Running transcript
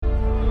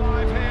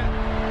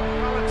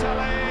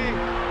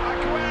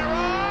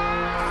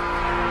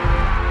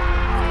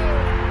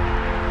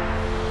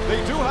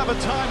a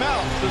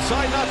timeout.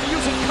 Decide not to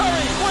use it.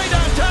 Curry, way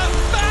downtown.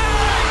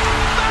 Bang!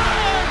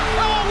 Bang!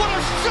 Oh, what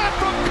a shot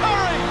from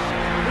Curry!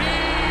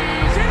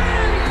 He's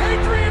in!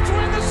 Patriots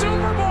win the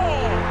Super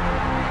Bowl!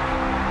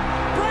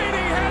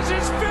 Brady has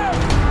his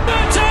fifth!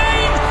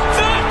 13!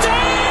 13!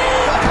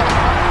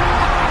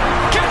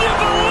 Can you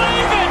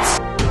believe it?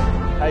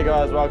 Hey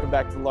guys, welcome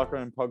back to the Locker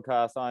Room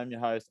Podcast. I'm your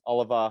host,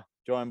 Oliver,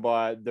 joined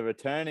by the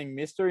returning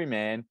mystery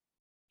man,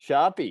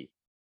 Sharpy.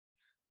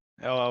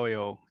 Hello,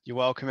 you're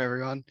welcome,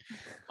 everyone.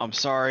 I'm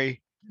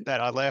sorry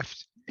that I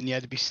left and you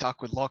had to be stuck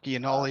with Lockie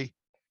and Ollie,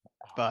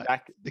 but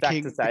the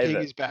king is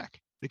back.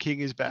 The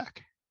king is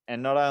back.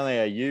 And not only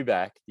are you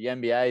back, the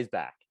NBA is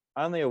back.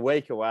 Only a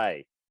week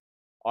away.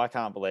 I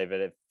can't believe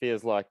it. It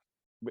feels like,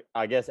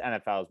 I guess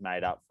NFL's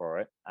made up for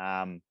it.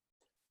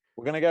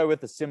 We're going to go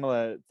with a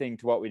similar thing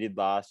to what we did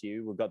last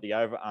year. We've got the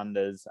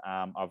over-unders.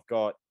 I've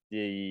got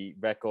the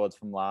records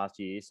from last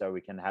year so we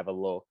can have a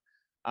look.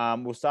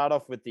 We'll start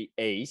off with the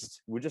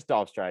East. We'll just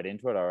dive straight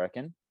into it, I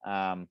reckon.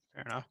 Fair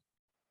enough.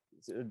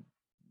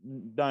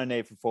 No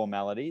need for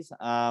formalities.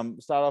 Start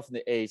off in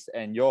the East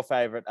and your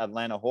favorite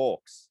Atlanta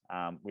Hawks,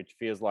 which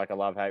feels like a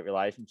love-hate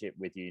relationship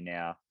with you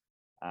now.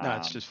 No,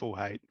 it's just full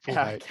hate.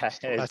 Okay,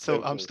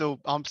 I'm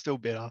still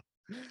bitter.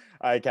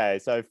 Okay,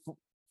 so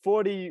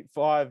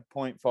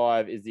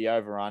 45.5 is the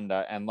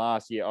over-under, and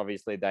last year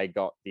obviously they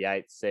got the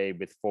 8th seed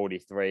with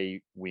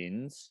 43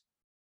 wins.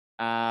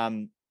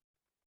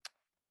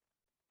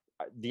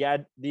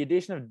 The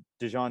addition of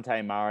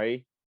DeJounte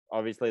Murray,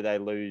 obviously they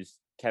lose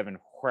Kevin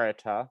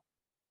Huerta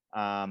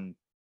and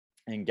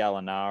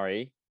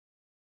Gallinari.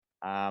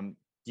 Do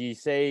you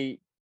see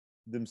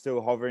them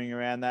still hovering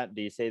around that?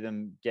 Do you see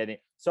them getting...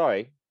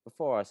 Sorry,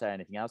 before I say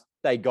anything else,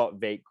 they got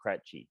Vit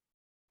Krejci.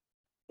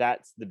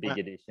 That's the big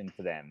addition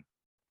for them.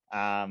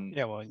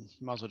 Yeah, well, you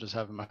might as well just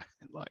have them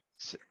like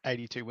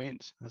 82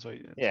 wins. That's what.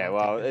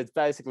 It's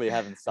basically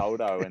having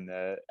Soldo in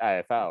the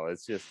AFL.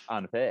 It's just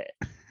unfair.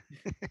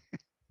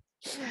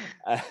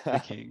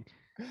 The king.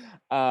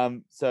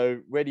 So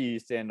where do you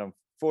stand on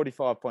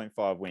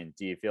 45.5 wins?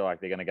 Do you feel like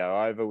they're going to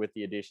go over with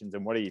the additions,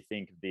 and what do you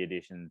think of the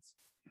additions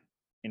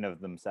in of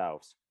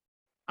themselves?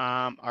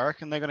 I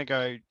reckon they're going to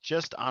go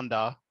just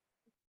under,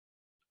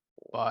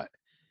 but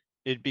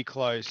it'd be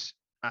close.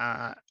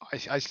 I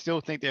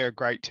still think they're a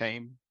great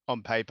team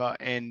on paper,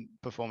 and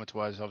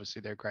performance-wise,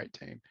 obviously they're a great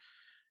team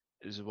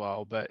as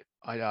well. But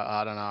I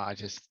don't know.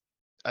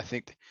 I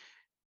think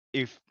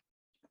if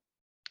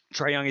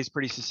Trae Young is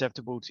pretty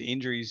susceptible to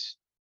injuries,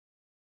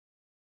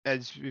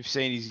 as we've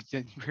seen, he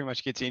pretty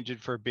much gets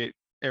injured for a bit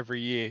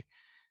every year.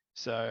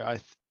 So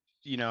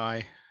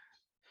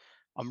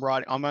I'm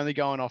right. I'm only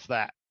going off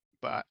that,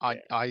 but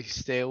I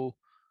still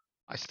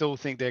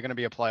think they're going to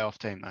be a playoff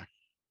team though.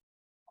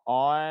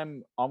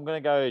 I'm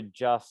going to go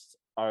just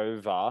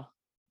over.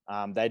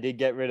 They did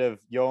get rid of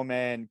your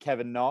man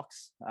Kevin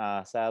Knox,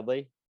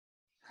 sadly.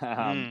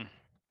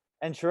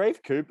 And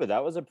Sharif Cooper,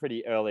 that was a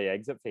pretty early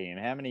exit for him.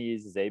 How many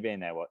years has he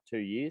been there? 2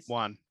 years?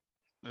 One.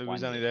 It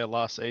was only there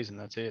last season.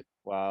 That's it.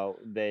 Well,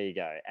 there you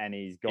go. And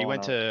he's gone. He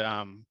went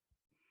to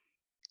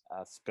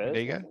Spurs.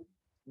 There you go.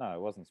 No, it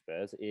wasn't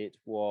Spurs. It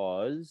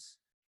was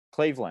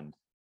Cleveland,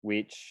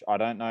 which I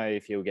don't know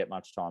if he'll get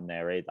much time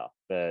there either.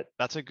 But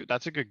that's a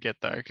good get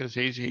though, because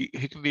he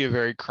could be a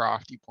very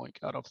crafty point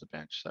guard off the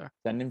bench. So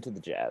send him to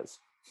the Jazz.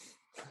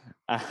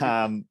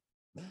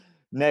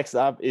 Next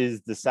up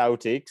is the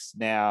Celtics.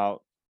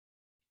 Now,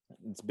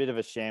 it's a bit of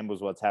a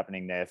shambles what's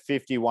happening there.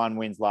 51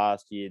 wins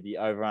last year. The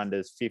over-under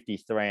is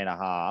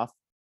 53.5.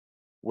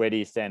 Where do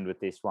you stand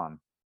with this one?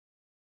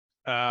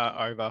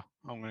 Over.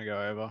 I'm going to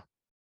go over.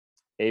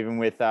 Even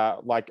with,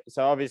 so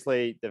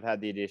obviously they've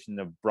had the addition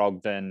of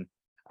Brogdon,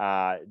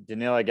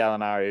 Danilo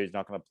Gallinari, who's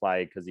not going to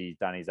play because he's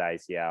done his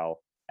ACL,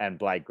 and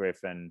Blake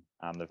Griffin.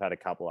 They've had a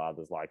couple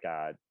others like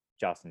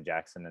Justin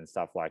Jackson and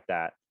stuff like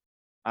that.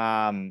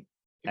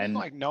 Even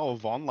like Noah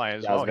Vonleh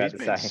as well. He's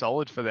been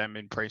solid for them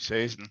in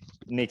preseason.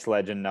 Knicks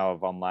legend Noah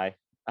Vonleh.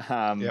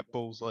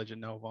 Bulls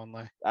legend Noah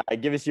Vonleh.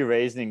 Give us your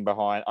reasoning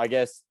behind, I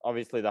guess,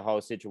 obviously the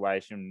whole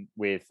situation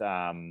with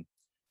Ime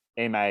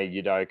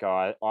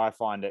Udoka. I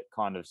find it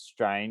kind of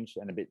strange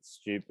and a bit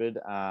stupid.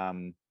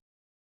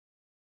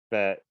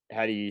 But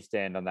how do you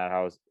stand on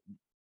that?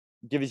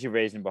 Give us your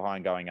reason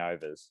behind going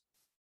overs.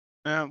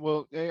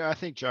 Well, yeah, I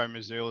think Joe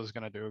Mazzulla is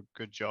going to do a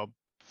good job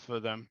for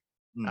them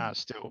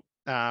still.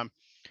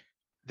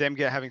 Them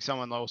having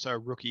someone also a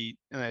rookie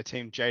in their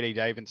team, JD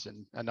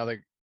Davidson,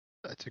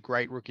 that's a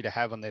great rookie to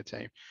have on their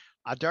team.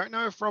 I don't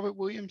know if Robert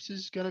Williams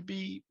is going to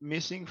be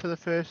missing for the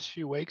first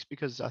few weeks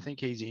because I think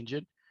he's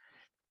injured.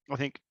 I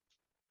think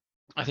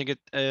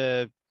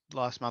it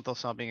last month or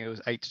something, it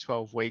was 8 to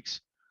 12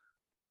 weeks.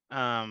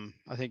 I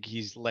think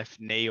his left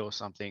knee or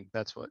something.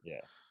 That's what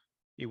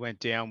he went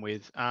down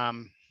with.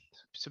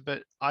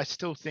 But I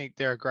still think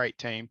they're a great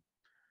team.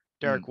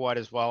 Derek White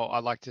as well.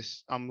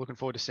 I'm looking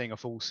forward to seeing a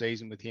full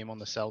season with him on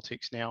the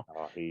Celtics now.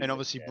 And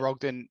obviously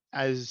Brogdon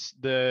as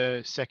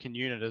the second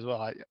unit as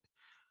well.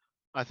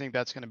 I think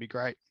that's going to be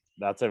great.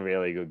 That's a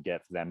really good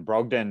get for them.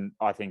 Brogdon,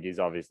 I think, is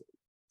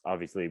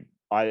obviously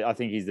I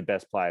think he's the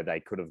best player they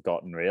could have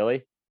gotten,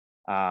 really.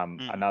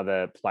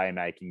 Another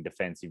playmaking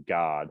defensive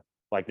guard.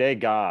 Like their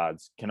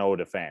guards can all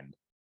defend.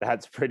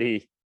 That's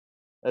pretty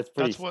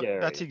scary.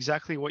 That's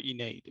exactly what you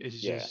need.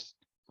 Is just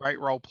great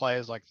role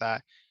players like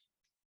that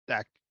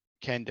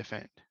can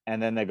defend.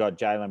 And then they got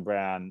Jaylen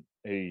Brown,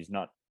 who's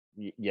not.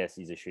 Yes,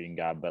 he's a shooting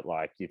guard, but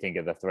like you think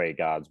of the three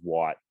guards: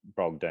 White,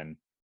 Brogdon,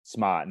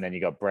 Smart, and then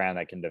you got Brown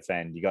that can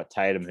defend. You got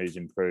Tatum, who's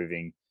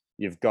improving.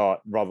 You've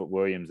got Robert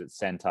Williams at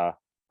center.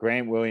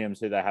 Grant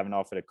Williams, who they haven't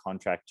offered a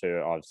contract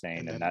to, I've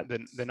seen, and that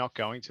they're not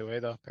going to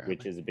either, apparently.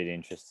 Which is a bit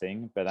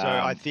interesting. But so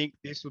I think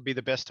this would be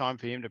the best time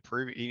for him to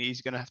prove it.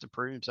 He's going to have to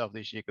prove himself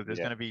this year because there's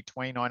going to be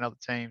 29 other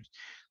teams.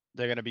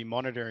 They're going to be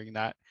monitoring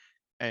that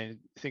and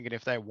thinking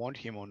if they want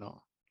him or not.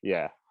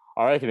 Yeah,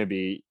 I reckon it'd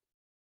be,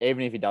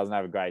 even if he doesn't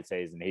have a great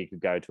season, he could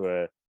go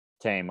to a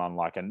team on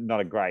like not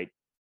a great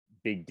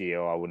big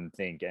deal, I wouldn't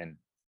think, and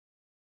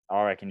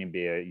I reckon he'd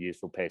be a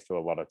useful piece to a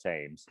lot of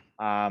teams.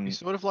 He's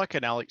sort of like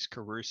an Alex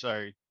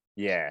Caruso,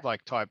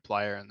 like type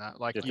player, and that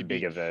like just a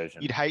bigger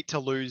version. You'd hate to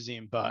lose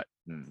him, but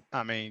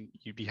I mean,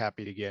 you'd be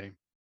happy to get him.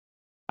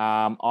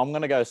 I'm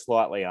gonna go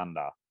slightly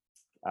under.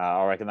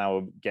 I reckon they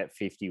will get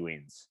 50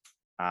 wins.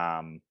 So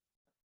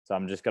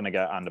I'm just gonna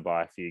go under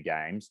by a few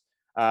games.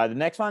 The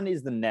next one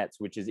is the Nets,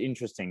 which is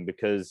interesting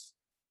because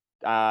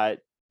they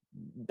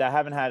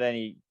haven't had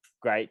any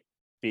great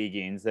big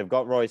ins. They've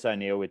got Royce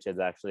O'Neal, which is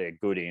actually a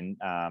good in,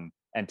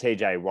 and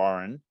TJ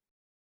Warren,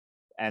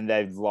 and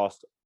they've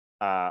lost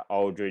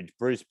Aldridge,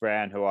 Bruce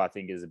Brown, who I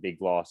think is a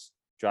big loss,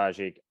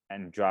 Dragic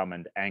and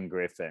Drummond and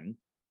Griffin.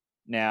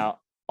 Now,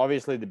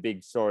 obviously, the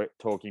big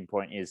talking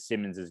point is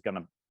Simmons is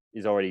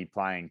already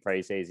playing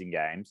preseason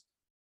games.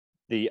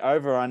 The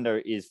over-under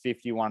is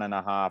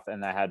 51.5,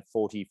 and they had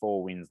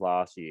 44 wins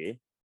last year.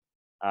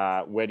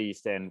 Where do you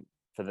stand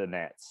for the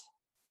Nets?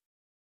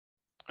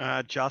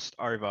 Just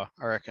over,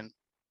 I reckon.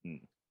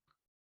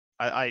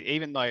 I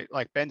even though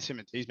like Ben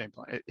Simmons,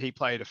 he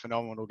played a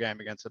phenomenal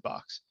game against the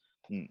Bucks.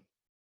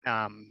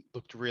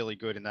 Looked really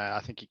good in that. I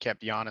think he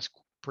kept Giannis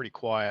pretty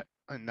quiet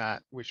in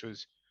that, which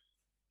is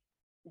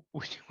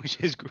impossible. Which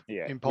is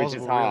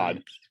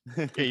hard.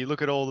 Really. Yeah, you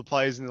look at all the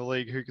players in the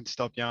league who can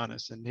stop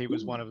Giannis, and he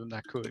was one of them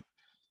that could.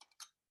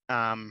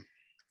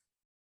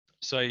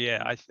 So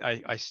yeah,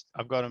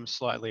 I've got him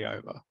slightly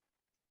over.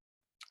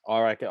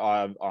 I reckon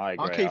I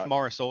agree. Markieff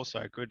Morris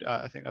also good.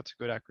 I think that's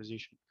a good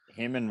acquisition.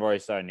 Him and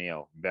Royce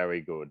O'Neal,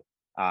 very good.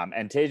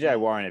 And TJ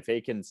Warren, if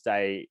he can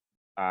stay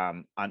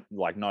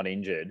like not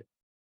injured,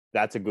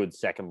 that's a good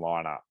second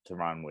lineup to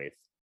run with.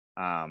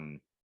 Yeah.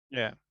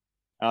 And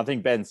I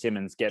think Ben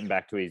Simmons getting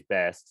back to his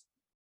best,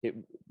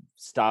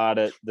 start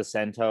at the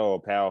center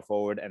or power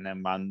forward and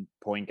then run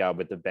point guard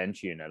with the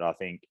bench unit, I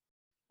think.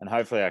 And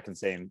hopefully I can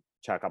see him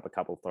chuck up a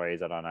couple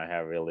threes. I don't know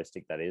how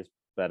realistic that is,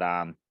 but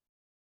I'm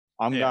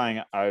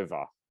going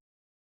over.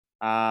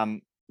 Now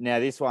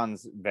this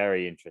one's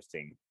very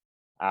interesting.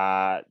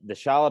 The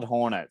Charlotte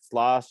Hornets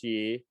last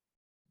year,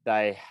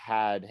 they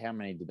had, how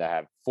many did they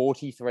have?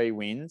 43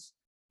 wins.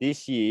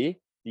 This year,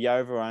 the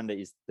over-under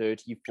is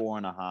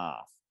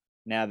 34.5.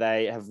 Now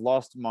they have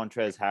lost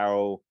Montrezl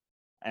Harrell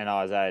and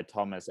Isaiah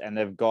Thomas, and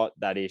they've got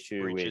that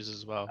issue Bridges with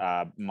as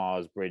well.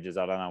 Miles Bridges.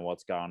 I don't know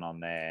what's going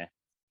on there.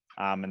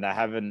 And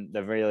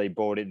they've really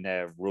brought in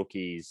their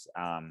rookies,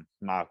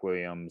 Mark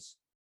Williams.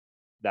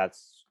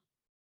 That's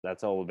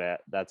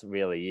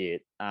really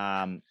it.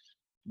 How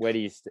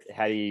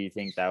do you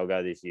think they'll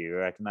go this year? You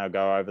reckon they'll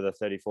go over the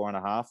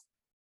 34.5?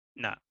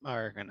 No, I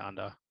reckon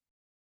under.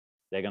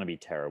 They're going to be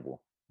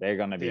terrible. They're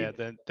going to be. Yeah,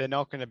 they're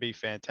not going to be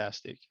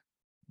fantastic.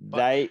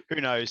 But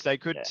who knows? They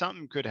could. Yeah.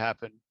 Something could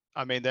happen.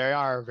 I mean, they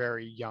are a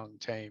very young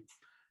team.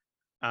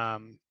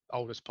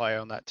 Oldest player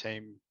on that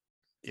team,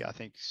 I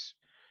think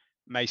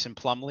Mason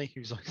Plumlee,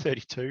 who's like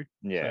 32.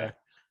 Yeah, so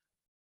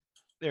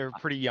they're a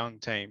pretty young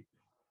team.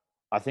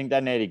 I think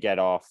they need to get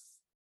off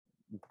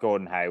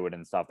Gordon Hayward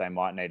and stuff. They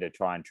might need to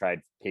try and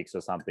trade picks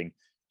or something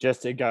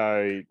just to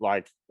go.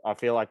 Like, I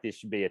feel like this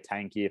should be a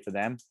tank year for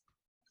them.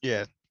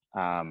 Yeah.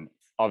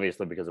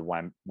 Obviously because of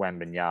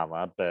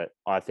Wembanyama, but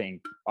I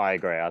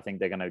agree. I think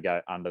they're going to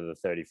go under the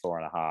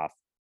 34.5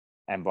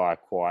 and by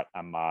quite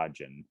a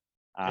margin.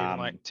 Even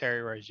like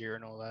Terry Rozier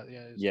and all that.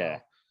 Yeah.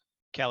 Well.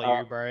 Kelly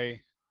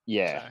Oubre.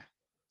 Yeah. So.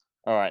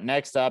 All right.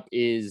 Next up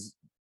is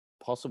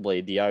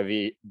possibly the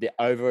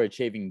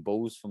overachieving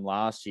Bulls from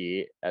last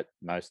year at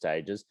most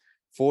stages.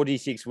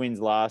 46 wins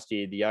last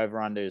year. The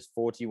over-under is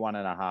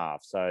 41.5.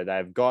 So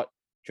they've got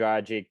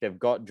Dragic. They've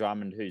got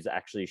Drummond, who's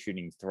actually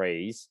shooting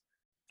threes.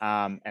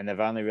 And they've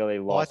only really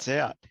lost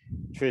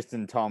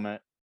Tristan Thompson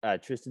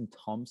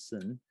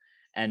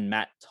and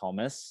Matt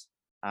Thomas.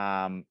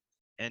 And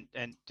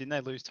didn't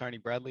they lose Tony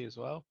Bradley as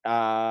well?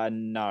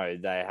 No,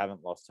 they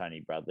haven't lost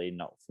Tony Bradley,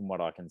 not from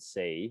what I can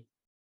see.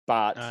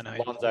 But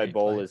Lonzo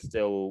Ball is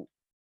still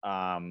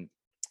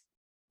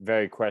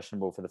very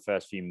questionable for the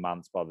first few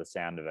months by the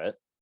sound of it.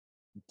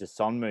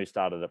 Desonmu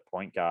started at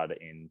point guard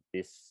in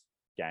this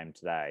game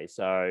today.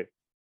 So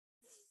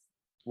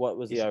what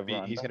was the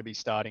over? He's going to be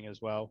starting as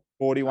well.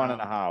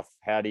 41.5.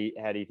 How do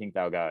you think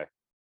they'll go?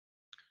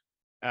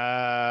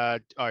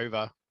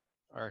 Over.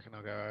 I reckon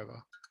I'll go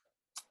over.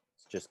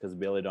 It's just because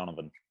Billy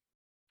Donovan.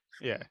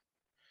 Yeah.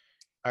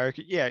 I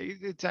reckon, yeah,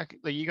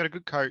 exactly. You got a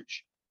good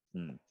coach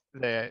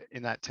there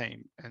in that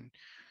team, and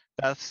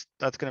that's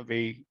going to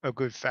be a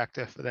good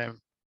factor for them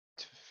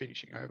to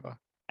finishing over.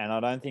 And I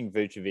don't think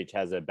Vucevic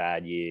has a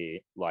bad year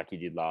like he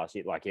did last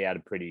year. Like he had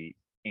a pretty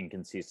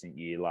inconsistent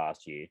year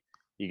last year.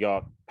 You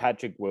got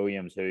Patrick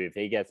Williams, who, if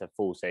he gets a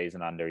full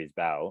season under his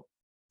belt,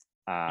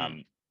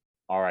 I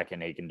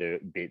reckon he can do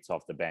bits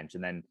off the bench.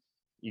 And then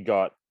you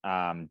got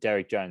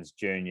Derek Jones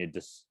Jr.,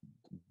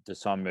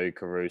 Desonmu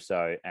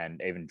Caruso,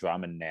 and even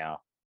Drummond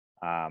now,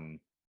 and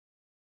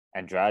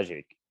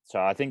Dragic. So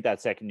I think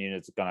that second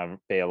unit's going to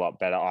be a lot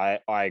better. I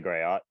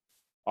agree.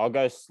 I'll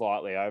go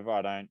slightly over.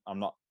 I'm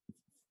not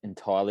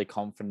entirely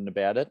confident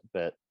about it,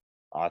 but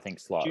I think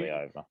slightly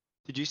over.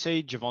 Did you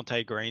see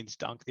Javonte Green's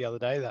dunk the other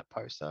day, that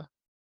poster?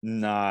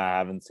 No, I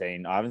haven't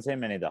seen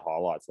many of the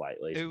highlights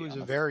lately. It was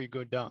a very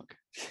good dunk.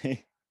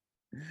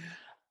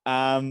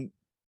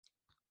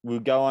 We'll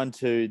go on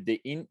to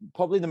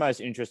probably the most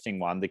interesting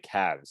one, the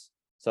Cavs.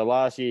 So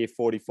last year,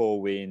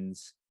 44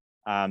 wins.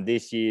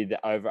 This year,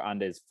 the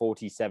over-under is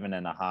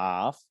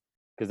 47.5,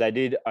 because they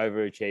did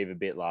overachieve a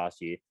bit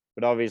last year.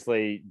 But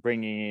obviously,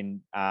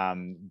 bringing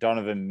in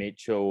Donovan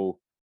Mitchell,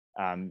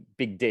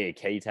 Big D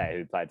Akite,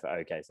 who played for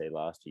OKC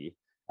last year,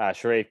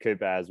 Sharif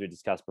Cooper, as we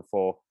discussed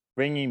before,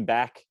 bringing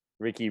back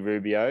Ricky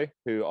Rubio,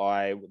 who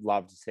I would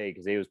love to see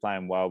because he was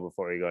playing well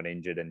before he got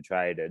injured and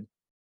traded,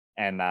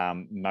 and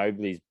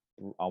Mobley's,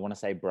 I want to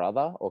say,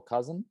 brother or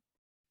cousin.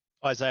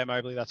 Isaiah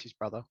Mobley, that's his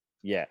brother.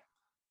 Yeah.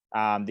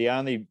 The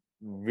only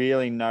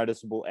really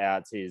noticeable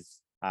outs is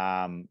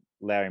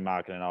Larry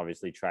Markkinen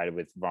obviously traded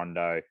with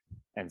Rondo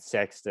and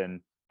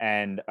Sexton,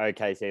 and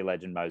OKC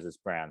legend Moses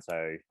Brown.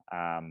 So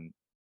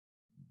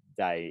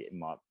they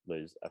might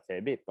lose a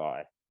fair bit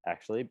by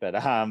actually.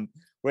 But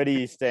where do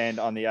you stand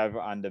on the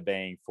over-under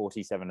being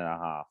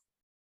 47.5?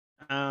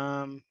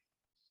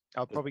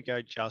 I'll probably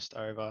go just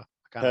over.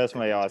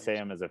 Personally, I see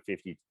them as a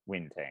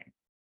 50-win team.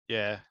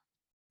 Yeah.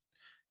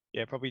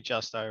 Yeah, probably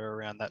just over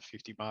around that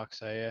 50 mark.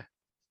 So, yeah.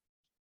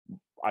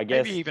 I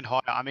guess maybe even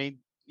higher. I mean,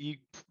 you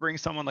bring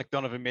someone like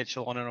Donovan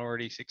Mitchell on an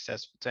already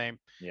successful team.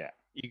 Yeah.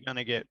 You're going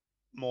to get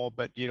more,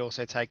 but you'd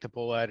also take the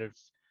ball out of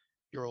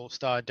your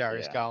all-star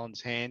Darius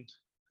Garland's hand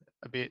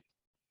a bit.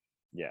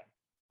 Yeah.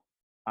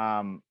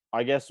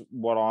 I guess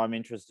what I'm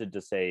interested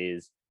to see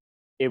is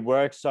it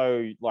works.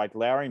 So like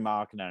Larry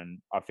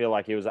Markkinen, I feel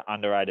like he was an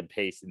underrated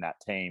piece in that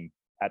team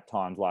at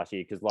times last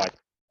year, because like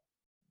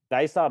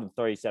they started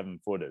 3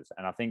 7-footers,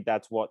 and I think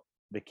that's what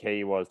the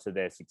key was to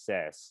their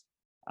success.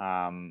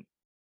 And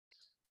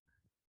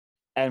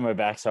we're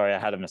back. Sorry, I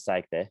had a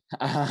mistake there.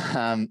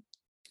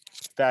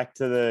 Back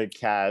to the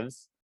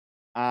Cavs.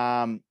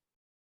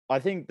 I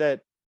think that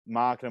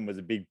Markkinen was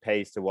a big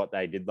piece to what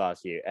they did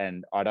last year,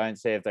 and I don't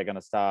see if they're going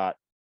to start.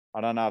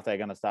 I don't know if they're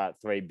going to start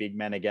 3 big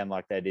men again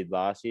like they did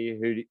last year.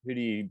 Who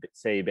do you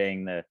see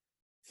being the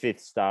 5th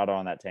starter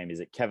on that team?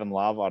 Is it Kevin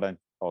Love?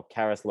 Or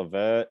Karis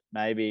LeVert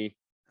maybe?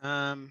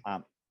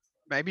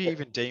 Maybe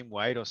even Dean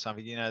Wade or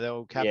something. You know, they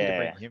were happy to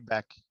bring him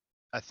back.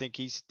 I think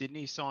didn't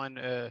he sign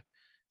a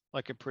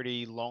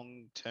pretty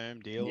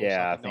long-term deal?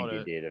 Yeah, or something? I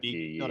think he did a few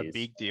years. Not a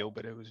big deal,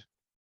 but it was.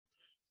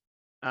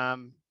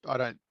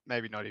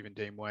 Maybe not even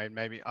Dean Wade.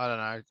 Maybe, I don't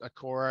know.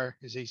 Okoro,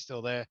 is he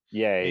still there?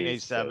 Yeah, he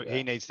needs to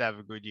have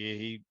a good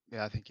year.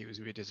 I think he was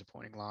a bit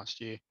disappointing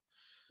last year.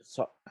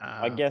 So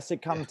I guess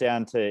it comes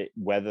down to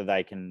whether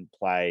they can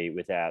play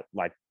without,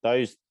 like,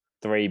 those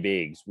 3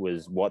 bigs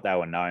was what they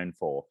were known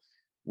for.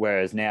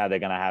 Whereas now they're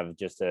going to have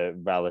just a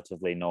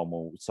relatively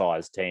normal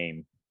sized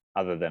team,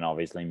 other than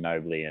obviously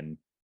Mobley and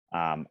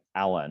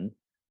Allen.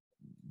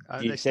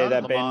 Do you see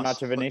that being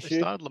much of an issue? They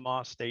started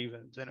Lamar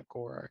Stevens and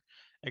Okoro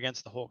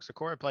against the Hawks.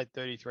 Okoro played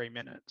 33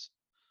 minutes.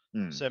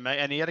 So,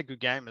 and he had a good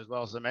game as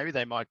well. So maybe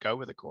they might go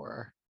with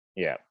Okoro.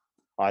 Yeah.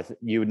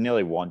 You would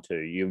nearly want to.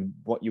 You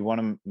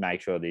want to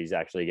make sure that he's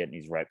actually getting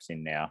his reps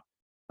in now,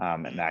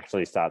 and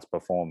actually starts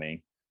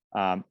performing.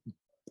 I'm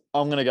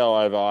going to go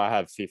over. I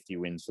have 50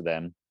 wins for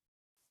them,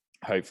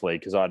 hopefully,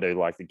 because I do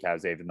like the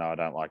Cavs, even though I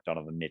don't like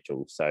Donovan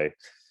Mitchell. So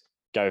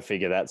go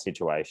figure that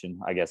situation.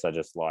 I guess I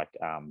just like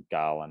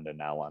Garland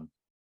and Allen.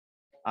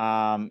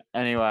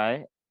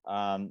 Anyway,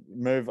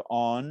 move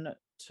on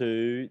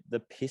to the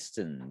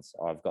Pistons.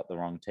 I've got the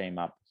wrong team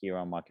up here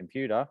on my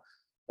computer.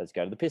 Let's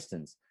go to the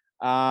Pistons.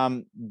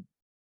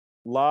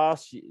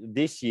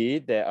 This year,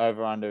 their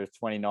over-under is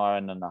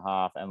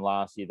 29.5, and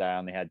last year they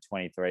only had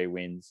 23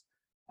 wins.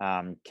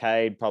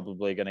 Cade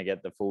probably going to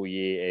get the full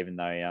year, even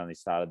though he only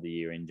started the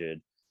year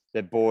injured.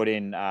 They brought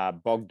in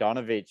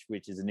Bogdanovic,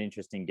 which is an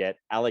interesting get.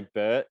 Alec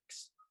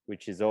Burks,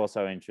 which is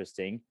also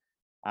interesting.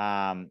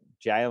 Jalen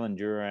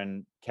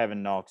Duren,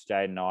 Kevin Knox,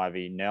 Jaden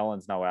Ivey,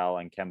 Nerlens Noel,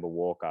 and Kemba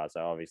Walker.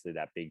 So obviously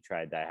that big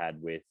trade they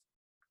had with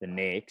the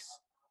Knicks.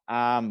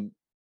 I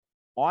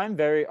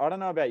don't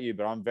know about you,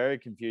 but I'm very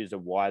confused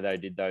of why they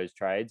did those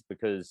trades,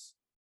 because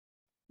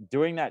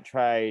doing that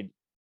trade,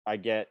 I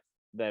get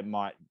that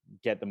might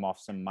get them off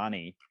some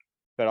money,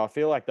 but I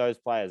feel like those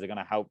players are going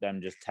to help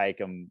them just take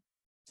them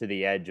to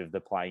the edge of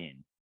the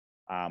play-in.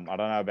 I don't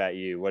know about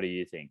you. What do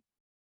you think?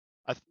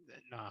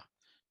 Nah.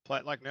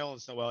 Like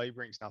Nerlens Noel, he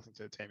brings nothing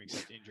to the team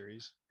except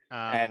injuries.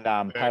 And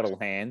paddle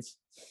hands.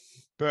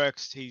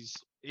 Burks, he's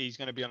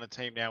going to be on a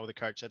team now with a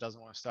coach that doesn't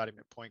want to start him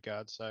at point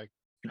guard. So,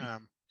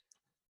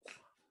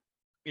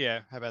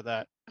 yeah, how about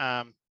that?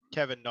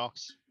 Kevin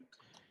Knox.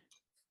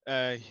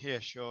 Yeah,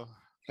 sure.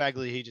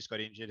 Bagley, he just got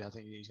injured. I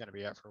think he's going to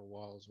be out for a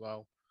while as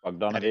well.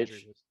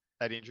 Bogdanovich.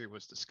 That injury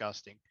was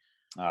disgusting.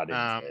 Oh, I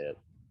didn't see it.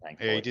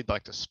 Thankfully. Yeah, he did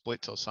like the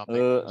splits or something. It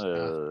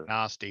was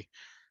nasty.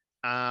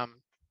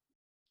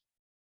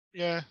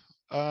 Yeah.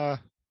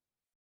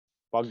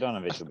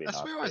 Bogdanovich will be nice.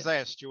 I swear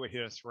Isaiah Stewart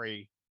hit a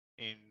 3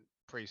 in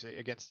preseason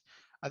against.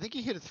 I think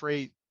he hit a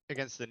 3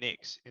 against the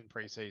Knicks in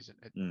preseason.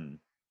 I don't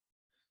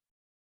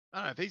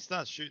know if he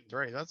starts shooting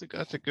 3. That's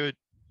a good.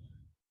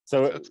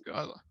 So that's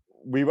good.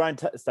 We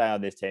won't stay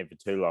on this team for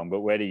too long, but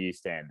where do you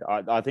stand?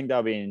 I think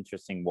that'll be an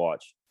interesting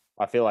watch.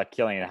 I feel like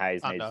Killian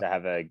Hayes needs to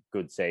have a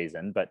good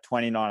season, but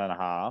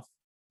 29.5.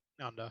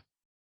 Under.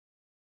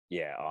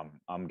 Yeah,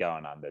 I'm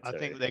going under too. I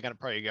think they're going to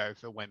probably go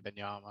for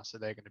Wembanyama, so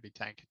they're going to be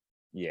tanking.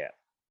 Yeah,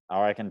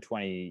 I reckon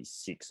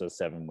 26 or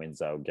 7 wins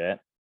they'll get.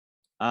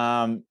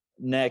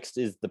 Next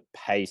is the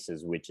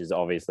Pacers, which is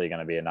obviously going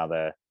to be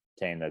another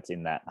team that's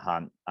in that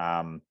hunt.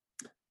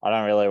 I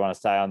don't really want to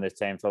stay on this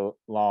team for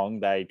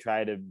long. They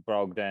traded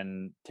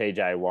Brogdon,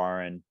 TJ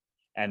Warren,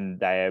 and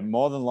they are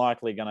more than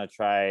likely going to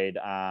trade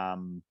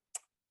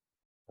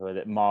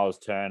Miles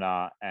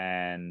Turner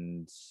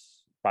and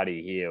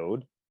Buddy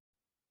Hield.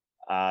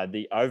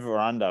 The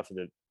over-under for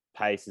the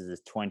Pacers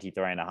is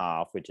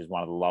 23.5, which is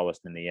one of the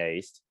lowest in the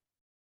East.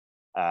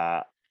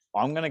 I'm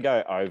going to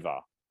go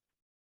over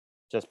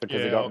just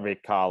because they got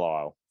Rick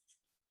Carlisle.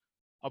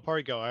 I'll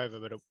probably go over,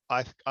 but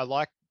I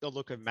like the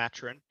look of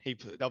Matron. He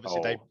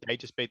obviously they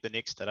just beat the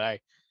Knicks today.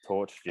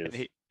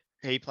 Torched.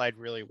 He played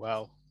really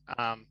well.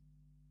 I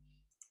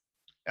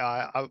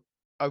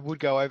would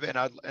go over,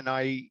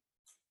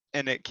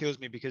 and it kills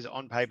me because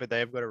on paper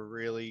they've got a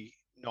really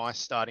nice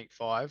starting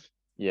 5.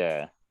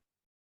 Yeah.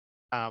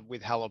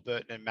 With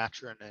Halliburton and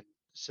Matron and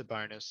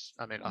Sabonis.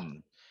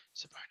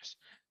 Sabonis.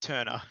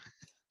 Turner.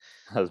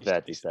 I was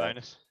about to say.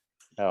 Sabonis.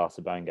 Oh,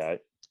 Sabone goat.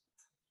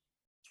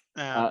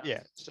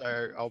 Yeah,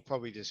 so I'll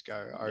probably just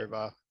go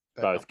over.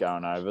 Both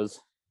going overs.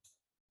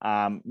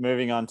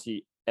 Moving on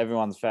to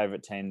everyone's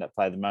favorite team that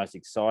played the most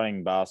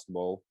exciting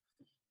basketball,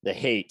 the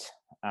Heat.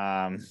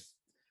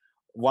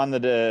 Won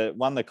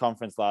the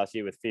conference last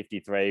year with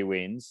 53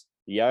 wins.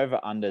 The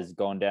over-under's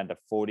gone down to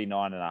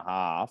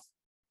 49.5.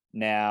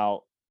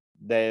 Now,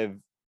 they've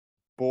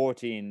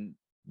bought in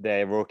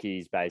their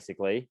rookies,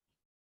 basically,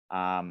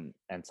 and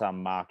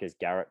some Marcus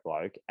Garrett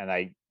bloke, and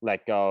they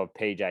let go of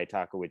PJ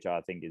Tucker, which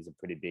I think is a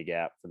pretty big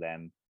out for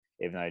them,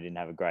 even though he didn't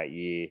have a great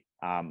year.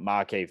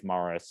 Markieff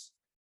Morris.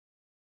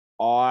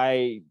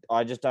 I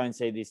just don't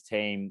see this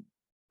team.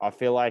 I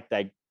feel like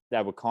they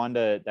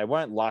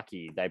weren't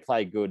lucky. They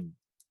play good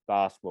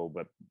basketball,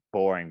 but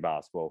boring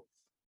basketball.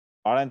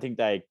 I don't think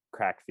they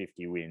crack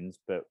 50 wins,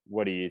 but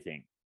what do you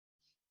think?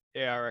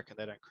 Yeah, I reckon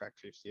they don't crack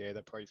 50. Yeah,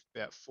 they're probably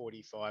about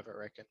 45, I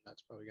reckon.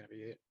 That's probably going to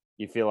be it.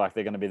 You feel like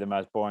they're going to be the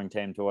most boring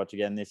team to watch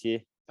again this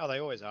year? Oh, they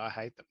always are. I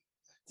hate them.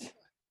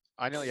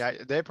 I nearly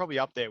hate. They're probably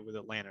up there with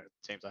Atlanta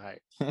teams I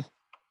hate.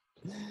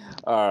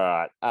 All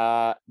right.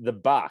 The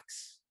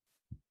Bucks.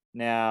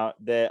 Now,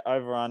 their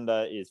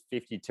over-under is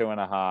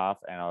 52.5,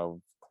 and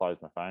I'll close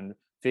my phone.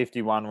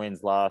 51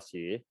 wins last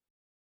year.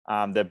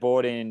 They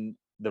bought in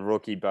the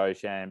rookie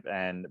Beauchamp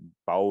and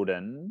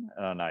Bolden.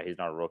 Oh, no, he's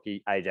not a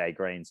rookie. AJ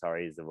Green,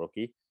 sorry, is the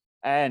rookie.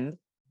 And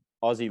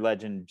Aussie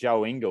legend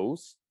Joe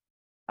Ingles.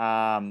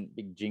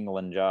 Big Jingle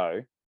and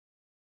Joe.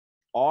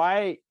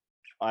 I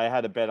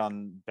had a bet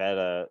on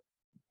better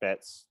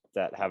bets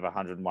that have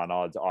 101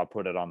 odds. I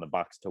put it on the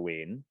Bucks to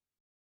win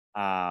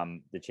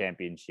the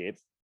championship.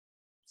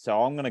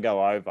 So I'm going to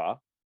go over,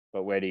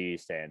 but where do you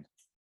stand?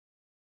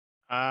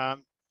 I'll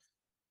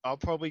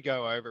probably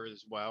go over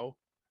as well.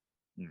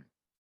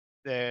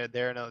 They're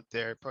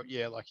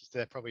probably like you said,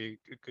 they're probably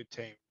a good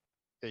team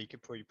that you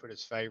could probably put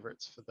as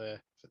favorites for the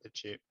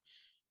chip.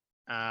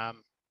 Yeah,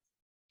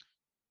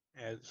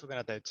 looking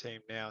at their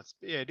team now,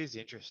 it is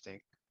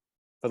interesting.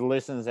 For the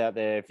listeners out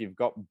there, if you've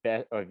got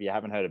bet, or if you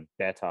haven't heard of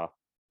Better,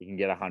 you can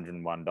get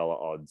 $101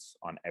 odds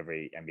on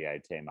every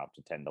NBA team up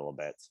to $10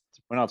 bets.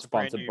 We're not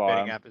sponsored by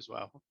them. App as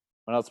well.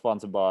 We're not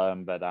sponsored by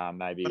them, but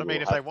maybe. But I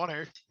mean, if they want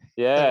to.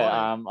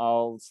 Yeah,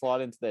 I'll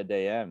slide into their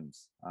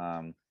DMs.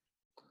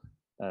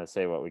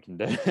 See what we can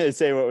do.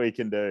 See what we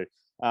can do.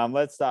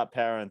 Let's start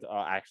powering.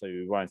 Actually,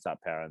 we won't start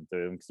powering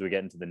through them because we're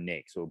getting to the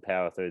Knicks. We'll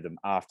power through them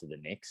after the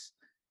Knicks.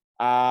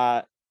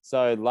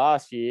 So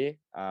last year,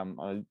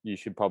 you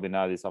should probably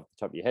know this off the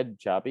top of your head,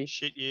 Sharpy.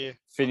 Shit year.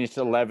 Finished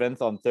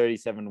 11th on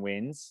 37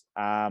 wins.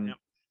 Yep.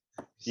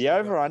 The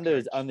over-under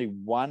is only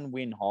 1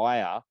 win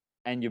higher,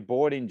 and you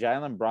bought in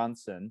Jalen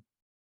Brunson,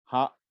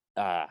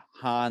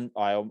 I'm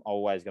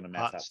always going to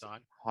mess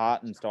up.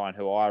 Hartenstein,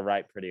 who I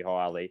rate pretty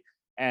highly,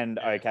 and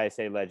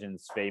OKC legend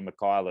Svi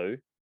Mykhailiuk.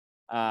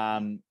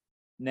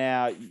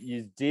 Now,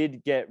 you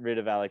did get rid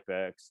of Alec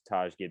Burks,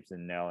 Taj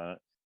Gibson, Nell,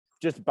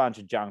 just a bunch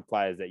of junk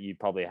players that you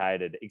probably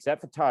hated,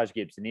 except for Taj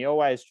Gibson. He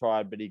always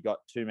tried, but he got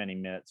too many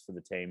minutes for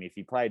the team. If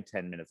he played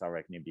 10 minutes, I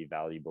reckon he'd be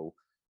valuable.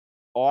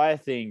 I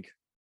think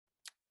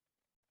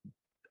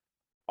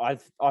I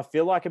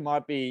feel like it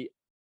might be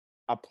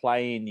a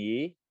play-in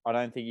year. I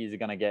don't think he's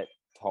going to get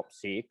top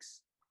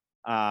 6.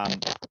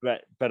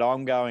 But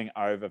I'm going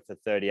over for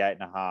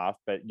 38.5.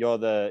 But you're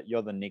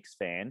the Knicks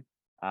fan.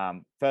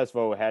 First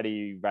of all, how do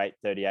you rate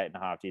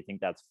 38.5? Do you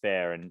think that's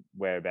fair? And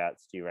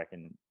whereabouts do you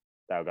reckon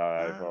they'll go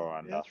over or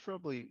under? That's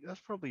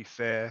probably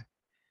fair.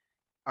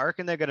 I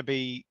reckon they're going to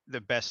be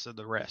the best of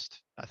the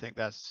rest. I think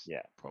that's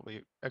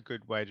probably a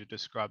good way to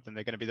describe them.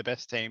 They're going to be the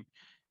best team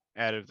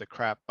out of the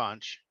crap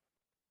bunch.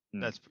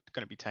 That's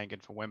going to be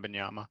tanking for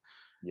Wembanyama.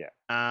 Yeah.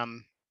 I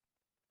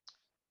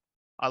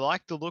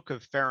like the look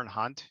of Farron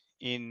Hunt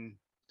in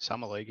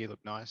Summer League. He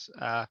looked nice.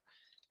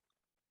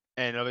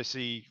 And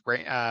obviously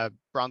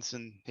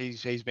Brunson,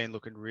 he's been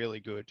looking really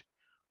good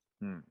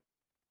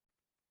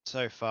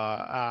so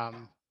far.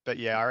 But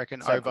yeah, I reckon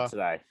Except over for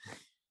today.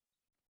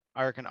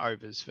 I reckon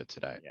overs for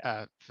today.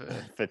 Yeah.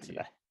 For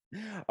today.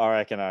 I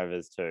reckon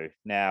overs too.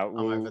 Now I'm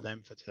over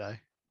them for today.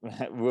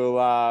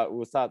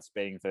 We'll start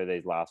speeding through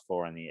these last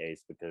 4 in the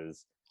East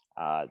because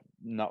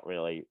not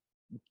really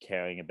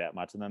caring about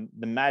much of them.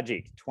 The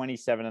Magic,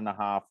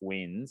 27.5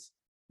 wins.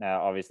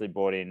 Now, obviously,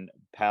 brought in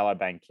Paolo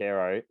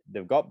Banchero.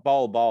 They've got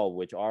Bol,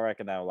 which I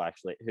reckon they'll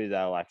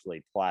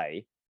actually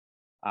play,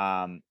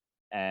 and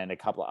a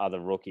couple of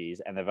other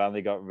rookies. And they've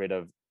only got rid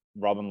of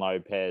Robin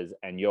Lopez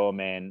and your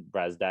man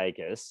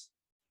Brazdakis.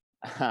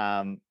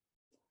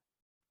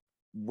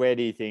 Where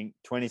do you think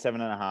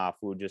 27.5?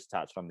 We'll just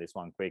touch on this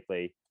one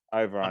quickly.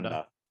 Over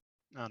under.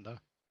 Under.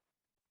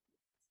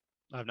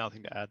 I have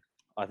nothing to add.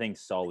 I think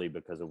solely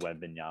because of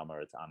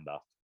Wembanyama, it's under.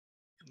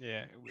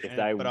 Yeah,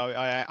 but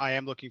I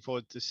am looking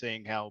forward to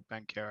seeing how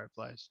Banchero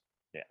plays.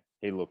 Yeah,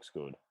 he looks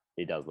good.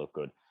 He does look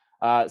good.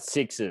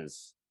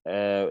 Sixers.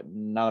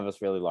 None of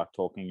us really like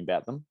talking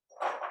about them.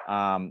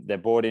 They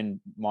brought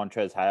in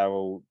Montrezl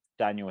Harrell,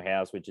 Daniel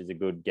House, which is a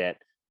good get.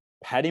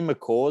 Paddy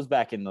McCaw's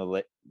back in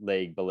the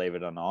league, believe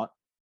it or not.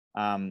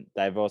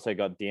 They've also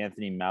got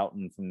D'Anthony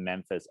Melton from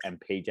Memphis and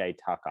PJ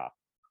Tucker.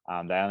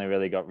 They only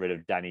really got rid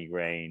of Danny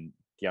Green,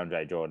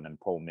 DeAndre Jordan, and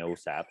Paul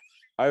Millsap.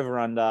 Over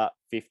under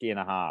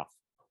 50.5.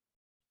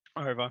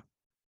 Over.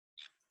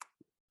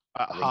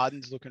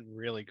 Harden's looking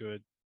really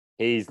good.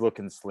 He's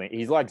looking slim.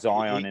 He's like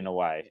Zion in a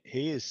way.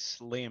 He is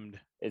slimmed.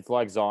 It's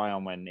like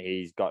Zion when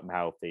he's gotten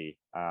healthy.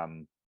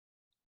 I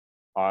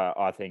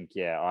think,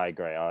 I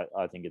agree.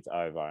 I think it's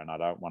over, and I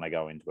don't want to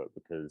go into it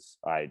because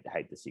I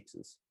hate the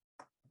Sixers.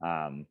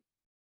 So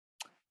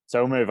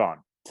we'll move on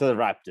to the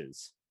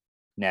Raptors.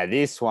 Now,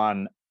 this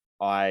one,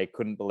 I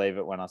couldn't believe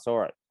it when I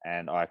saw it,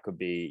 and I could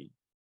be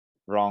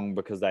wrong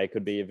because they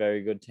could be a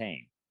very good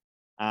team.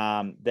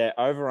 Their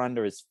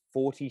over-under is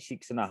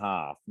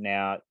 46.5.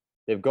 Now,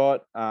 they've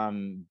got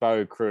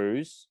Bo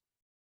Cruz,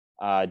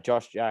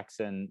 Josh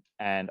Jackson,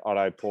 and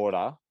Otto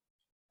Porter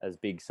as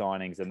big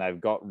signings, and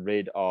they've got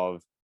rid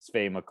of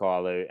Svi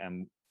Mykhailiuk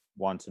and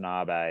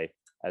Watanabe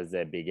as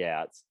their big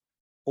outs.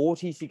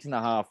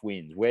 46.5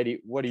 wins.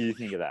 What do you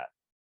think of that?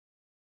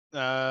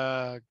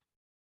 I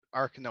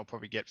reckon they'll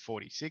probably get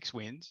 46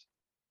 wins.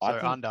 So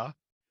under.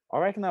 I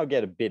reckon they'll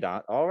get a bit.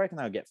 I reckon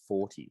they'll get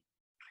 40.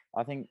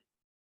 I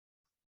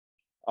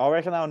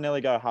reckon they'll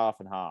nearly go half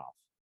and half.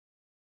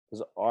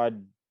 Because I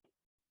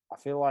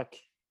feel like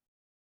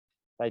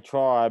they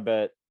try,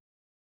 but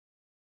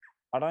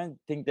I don't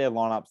think their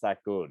lineup's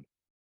that good.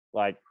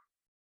 Like,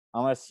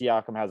 unless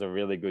Siakam has a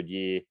really good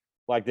year,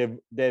 like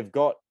they've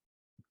got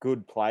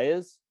good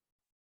players,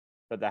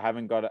 but they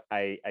haven't got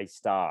a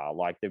star.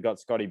 Like, they've got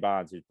Scotty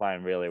Barnes, who's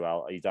playing really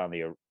well. He's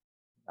only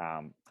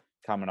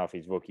coming off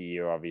his rookie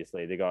year,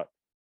 obviously. They got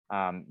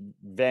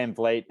Van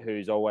Vliet,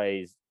 who's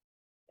always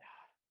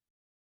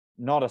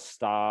not a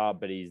star,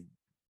 but he's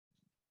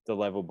the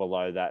level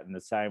below that. And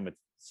the same with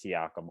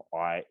Siakam,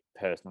 I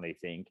personally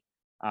think.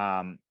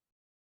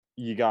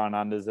 You going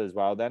unders as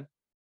well then?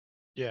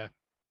 Yeah.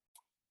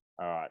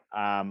 All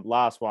right.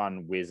 Last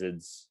one,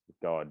 Wizards.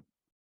 God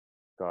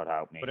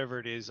help me. Whatever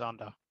it is,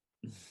 under.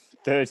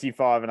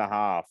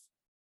 35.5.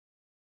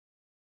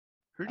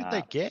 Who did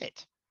they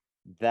get?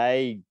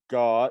 They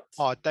got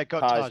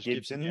Taj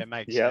Gibson. Yeah,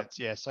 makes sense.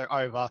 Yeah, so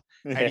over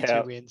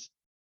 82 wins.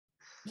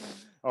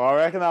 Well, I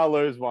reckon they'll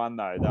lose one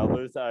though. They'll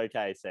lose to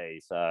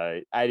OKC,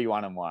 so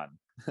 81-1.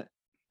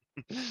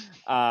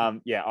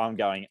 I'm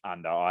going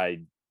under. I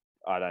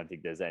don't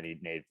think there's any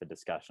need for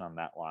discussion on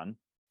that one.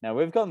 Now,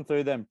 we've gone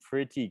through them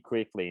pretty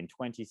quickly in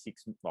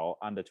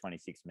under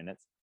 26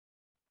 minutes.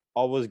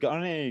 I was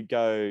going to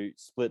go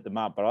split them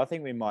up, but I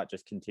think we might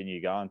just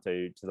continue going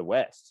to the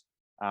West.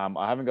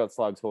 I haven't got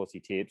Slugs Horsey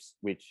Tips,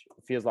 which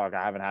feels like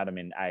I haven't had them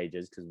in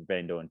ages because we've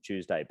been doing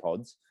Tuesday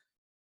pods.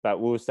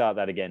 But we'll start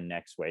that again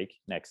next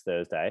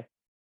Thursday.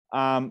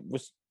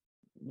 Let's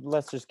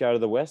just go to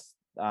the West,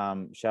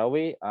 shall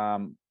we?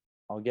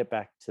 I'll get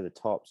back to the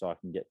top so I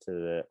can get to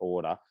the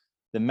order.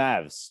 The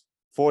Mavs,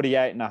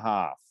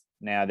 48.5.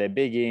 Now, their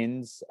big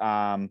ins,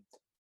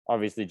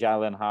 obviously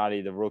Jalen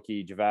Hardy, the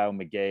rookie, JaVale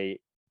McGee,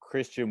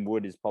 Christian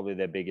Wood is probably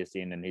their biggest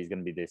in, and he's going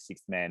to be their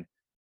sixth man.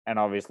 And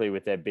obviously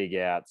with their big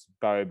outs,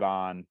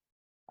 Boban,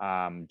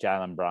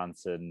 Jalen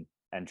Brunson,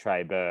 and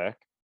Trey Burke.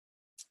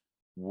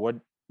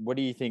 What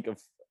do you think of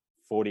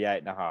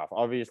 48.5?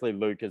 Obviously,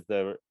 Luke is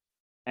the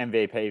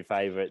MVP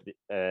favorite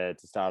to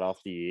start off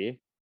the year.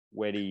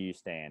 Where do you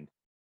stand?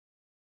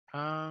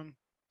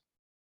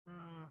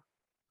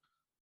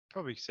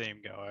 Probably see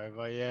him go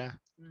over. Yeah.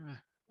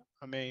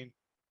 I mean,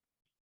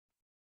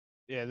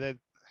 yeah, they're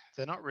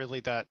not really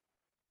that.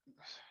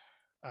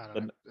 I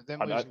don't know.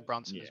 Them losing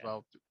Brunson as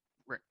well.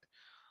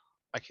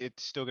 Like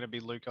it's still going to be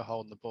Luka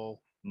holding the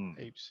ball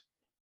heaps.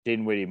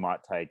 Dinwiddie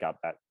might take up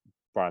that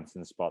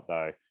Brunson spot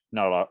though.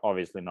 No,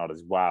 obviously not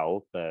as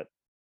well, but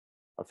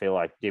I feel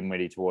like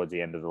Dinwiddie towards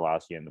the end of the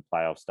last year in the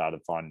playoffs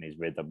started finding his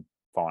rhythm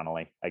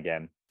finally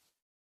again.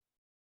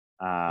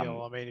 Yeah,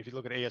 well, I mean, if you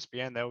look at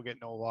ESPN, they were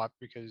getting all hyped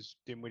because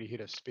Dinwiddie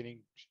hit a spinning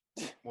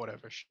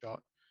whatever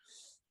shot.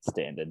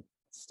 Standard.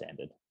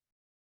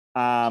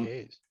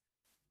 Cheers.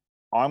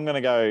 I'm going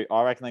to go,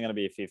 I reckon they're going to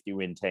be a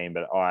 50-win team,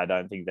 but I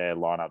don't think their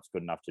lineup's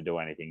good enough to do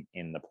anything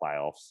in the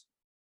playoffs.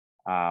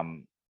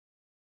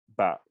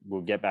 But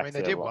we'll get back to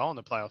they did well in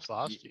the playoffs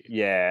last year.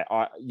 Yeah,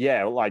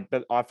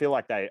 but I feel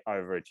like they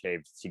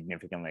overachieved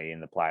significantly in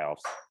the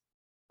playoffs.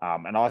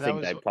 And I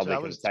think they probably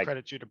could have taken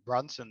credit due to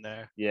Brunson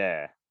there.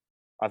 Yeah.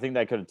 I think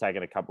they could have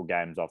taken a couple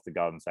games off the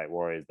Golden State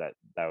Warriors that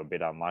they were a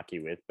bit unlucky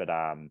with, but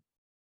I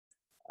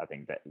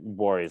think that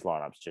Warriors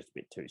lineup's just a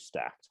bit too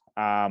stacked.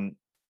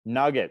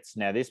 Nuggets.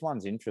 Now this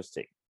one's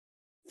interesting.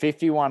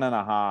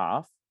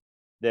 51.5.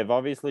 They've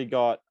obviously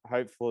got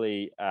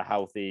hopefully a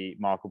healthy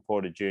Michael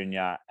Porter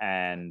Jr.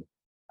 and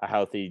a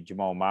healthy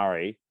Jamal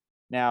Murray.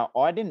 Now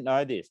I didn't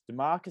know this.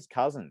 DeMarcus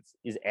Cousins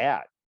is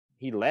out.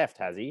 He left,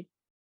 has he?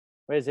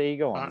 Where's he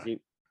going?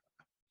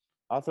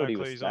 I thought he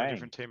was he's on a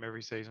different team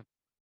every season.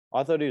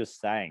 I thought he was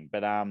staying,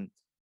 but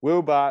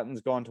Will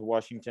Barton's gone to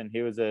Washington.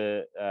 He was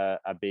a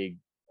big,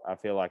 I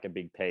feel like a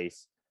big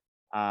piece.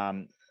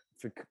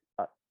 For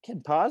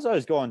Ken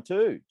Pazzo's gone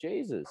too.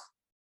 Jesus.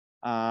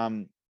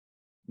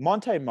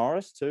 Monte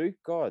Morris too.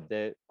 God,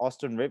 they're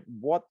Austin Rip.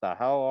 What the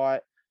hell?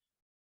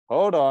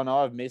 Hold on,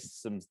 I've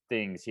missed some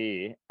things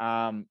here.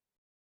 And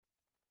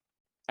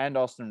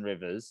Austin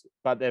Rivers,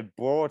 but they've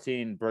brought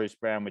in Bruce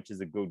Brown, which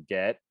is a good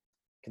get.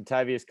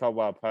 Contavious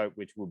Caldwell-Pope,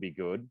 which will be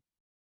good.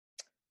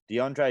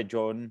 DeAndre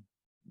Jordan,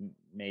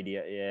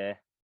 media,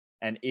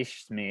 and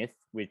Ish Smith,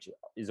 which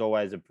is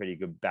always a pretty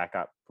good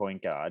backup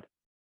point guard.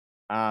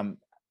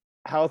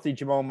 Healthy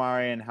Jamal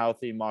Murray and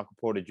healthy Michael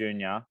Porter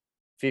Jr.,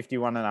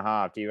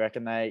 51.5. Do you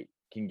reckon they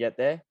can get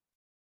there?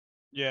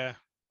 Yeah.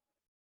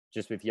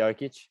 Just with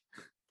Jokic?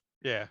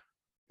 Yeah.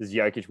 Does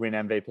Jokic win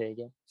MVP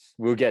again?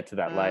 We'll get to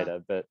that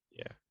later, but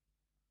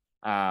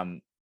yeah.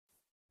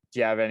 Do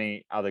you have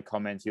any other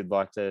comments you'd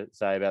like to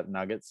say about the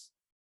Nuggets?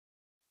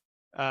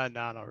 No,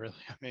 not really.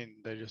 I mean,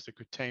 they're just a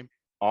good team.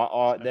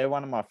 They're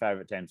one of my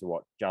favorite teams to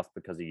watch just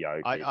because of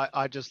Jokic.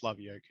 I just love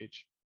Jokic.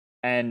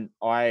 And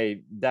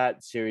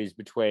that series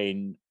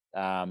between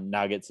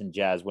Nuggets and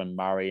Jazz when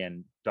Murray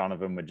and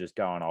Donovan were just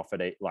going off at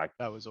it, like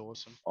that was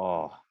awesome.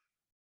 Oh,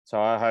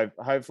 so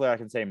hopefully I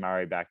can see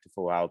Murray back to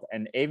full health,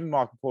 and even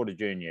Michael Porter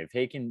Jr. If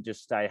he can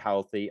just stay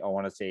healthy, I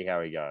want to see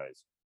how he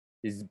goes.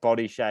 His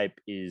body shape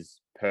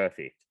is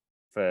perfect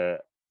for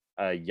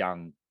a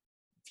young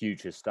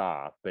future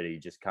star, but he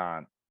just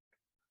can't.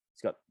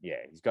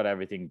 He's got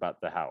everything but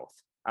the health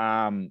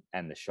and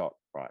the shot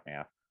right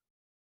now.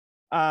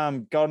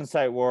 Golden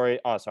State Warriors.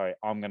 Oh, sorry,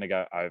 I'm going to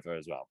go over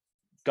as well.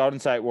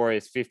 Golden State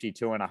Warriors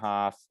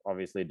 52.5,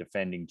 obviously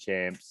defending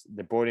champs.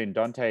 They brought in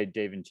Dante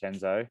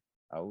DiVincenzo.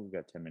 Oh, we've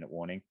got 10-minute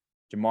warning.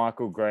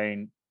 JaMychal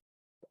Green.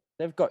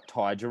 They've got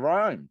Ty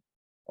Jerome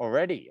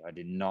already. I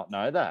did not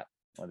know that.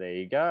 Well, there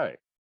you go.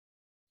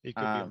 He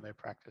could be on their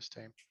practice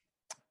team.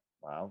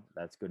 Well,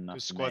 that's good enough.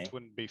 The squads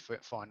wouldn't be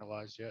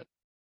finalized yet.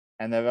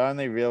 And they've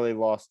only really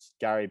lost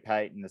Gary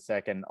Payton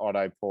II,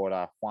 Otto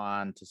Porter,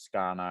 Juan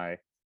Toscano,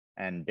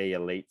 and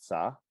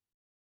Bielitsa.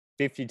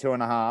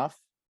 52.5.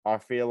 I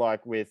feel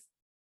like with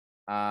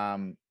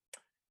it'll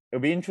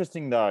be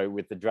interesting though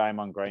with the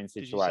Draymond Green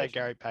situation. Did you say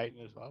Gary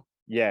Payton as well?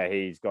 Yeah,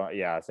 he's got.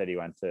 Yeah, I said he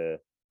went to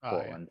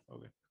Portland.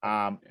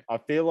 Yeah. Okay. I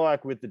feel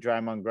like with the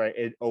Draymond Green,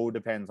 it all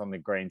depends on the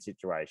Green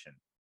situation.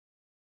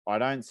 I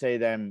don't see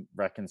them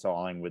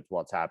reconciling with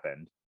what's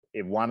happened.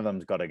 If one of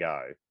them's got to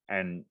go,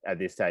 and at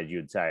this stage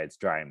you'd say it's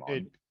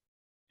Draymond.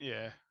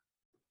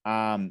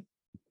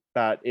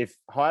 But if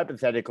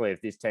hypothetically,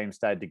 if this team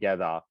stayed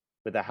together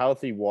with a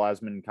healthy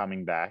Wiseman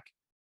coming back,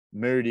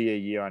 Moody a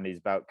year under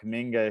his belt,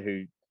 Kuminga,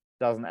 who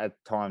doesn't at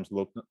times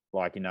look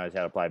like he knows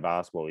how to play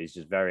basketball, he's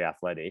just very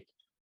athletic.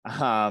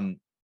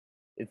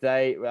 If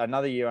they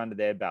another year under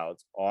their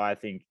belts, I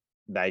think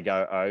they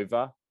go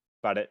over,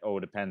 but it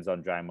all depends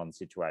on Draymond's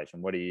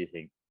situation. What do you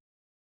think?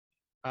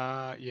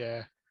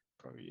 Yeah,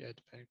 probably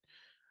depending.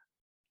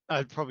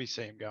 I'd probably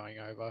see him going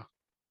over.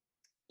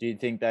 Do you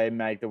think they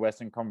make the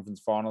Western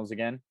Conference Finals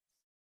again?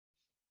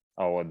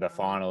 Oh, well, the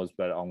finals,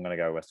 but I'm going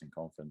to go Western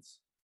Conference.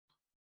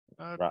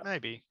 Right.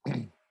 Maybe.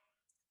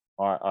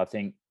 I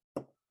think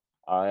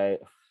I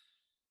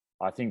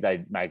think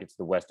they make it to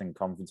the Western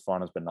Conference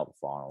Finals, but not the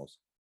finals.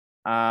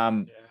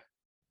 Yeah.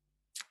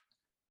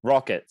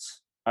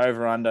 Rockets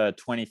over under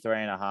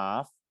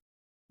 23.5.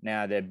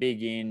 Now their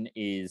big in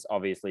is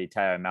obviously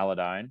Teo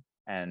Maladone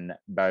and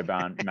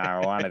Boban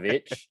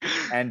Marjanovic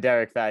and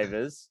Derek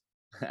Favors.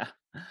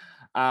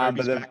 Hope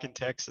he's but back in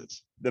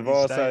Texas. they've He's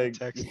also staying in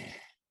Texas.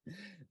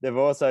 they've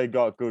also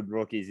got good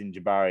rookies in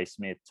Jabari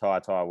Smith,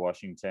 Ty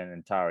Washington,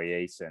 and Tari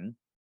Eason.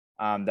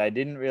 They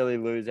didn't really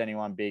lose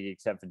anyone big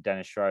except for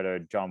Dennis Schroeder,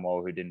 John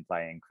Wall, who didn't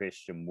play, and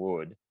Christian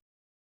Wood.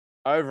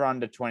 Over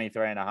under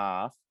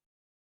 23.5.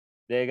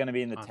 They're going to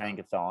be in the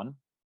tankathon.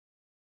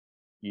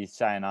 You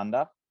saying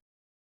under?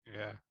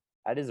 Yeah.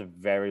 That is a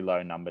very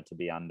low number to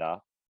be under.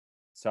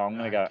 So I'm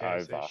going to go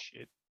over.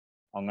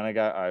 I'm going to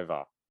go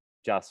over.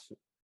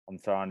 I'm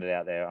throwing it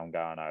out there. I'm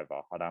going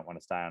over. I don't want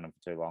to stay on them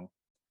for too long,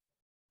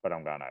 but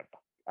I'm going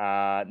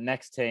over.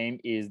 Next team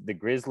is the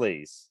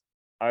Grizzlies.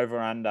 Over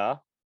under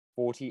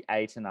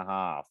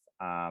 48.5.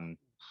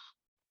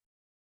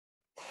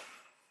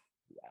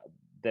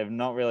 They've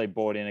not really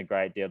bought in a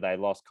great deal. They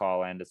lost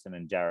Kyle Anderson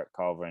and Jarrett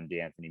Culver and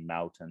DeAnthony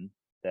Melton.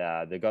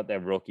 They've got their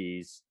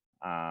rookies,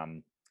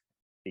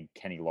 big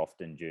Kenny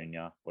Lofton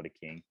Jr., what a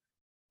king,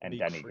 and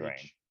Danny Green.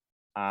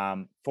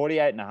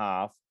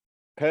 48.5.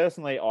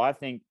 Personally, I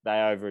think they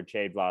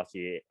overachieved last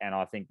year, and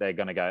I think they're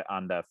going to go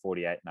under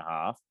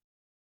 48.5.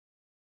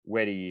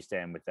 Where do you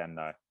stand with them,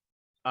 though?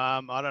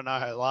 I don't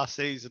know. Last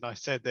season, I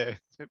said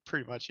they're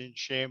pretty much in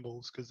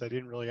shambles because they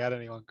didn't really add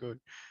anyone good,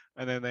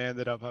 and then they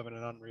ended up having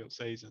an unreal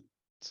season.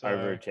 So,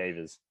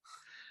 overachievers.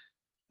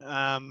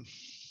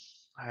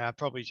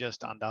 Probably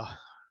just under.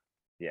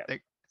 Yeah.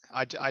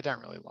 I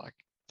don't really like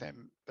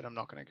them, but I'm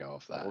not going to go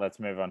off that. Let's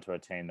move on to a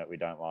team that we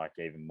don't like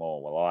even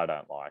more. Well, I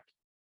don't like.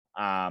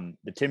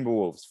 The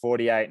Timberwolves,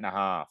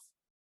 48.5.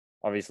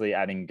 Obviously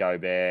adding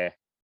Gobert,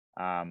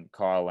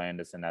 Kyle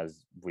Anderson,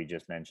 as we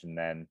just mentioned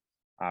then.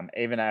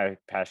 Even though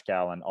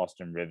Pascal and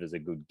Austin Rivers are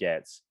good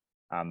gets,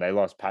 they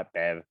lost Pat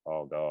Bev.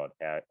 Oh, God,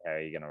 how are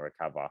you going to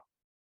recover?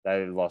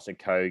 They lost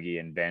Okogie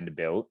and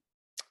Vanderbilt.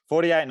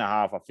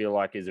 48.5, I feel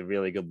like, is a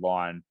really good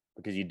line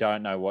because you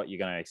don't know what you're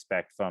going to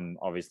expect from,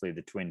 obviously,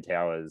 the Twin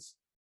Towers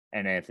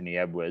and Anthony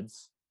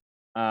Edwards.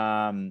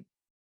 Personally,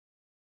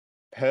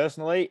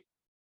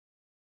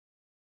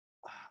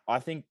 I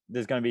think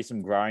there's going to be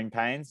some growing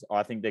pains.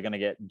 I think they're going to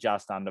get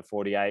just under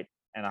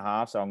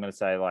 48.5. So I'm going to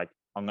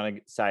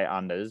say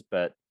unders,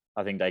 but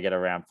I think they get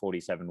around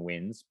 47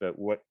 wins. But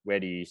where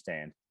do you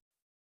stand?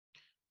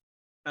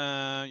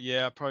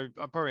 Yeah, I'm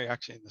probably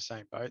actually in the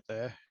same boat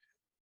there.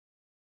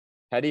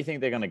 How do you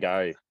think they're going to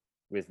go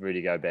with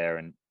Rudy Gobert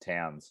and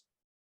Towns?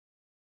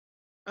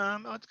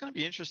 It's going to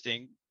be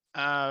interesting.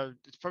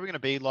 It's probably going to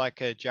be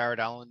like a Jared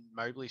Allen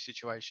Mobley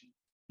situation.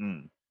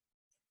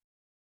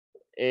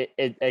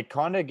 It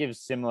kind of gives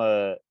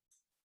similar.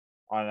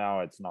 I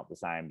know it's not the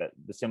same, but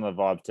the similar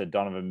vibes to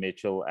Donovan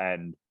Mitchell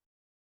and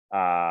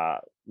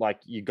like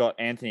you got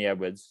Anthony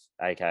Edwards,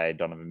 aka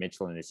Donovan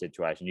Mitchell, in this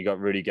situation. You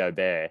got Rudy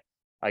Gobert.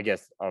 I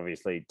guess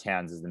obviously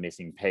Towns is the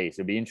missing piece.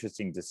 It'll be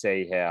interesting to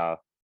see how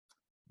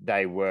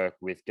they work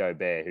with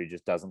Gobert, who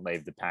just doesn't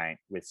leave the paint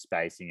with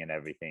spacing and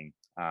everything.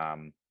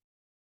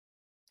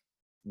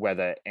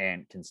 Whether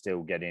Ant can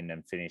still get in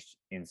and finish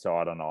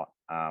inside or not,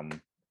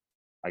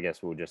 I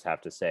guess we'll just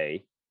have to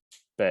see.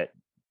 But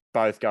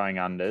both going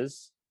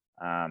unders,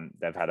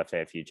 they've had a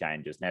fair few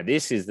changes. Now,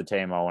 this is the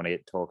team I want to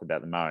talk about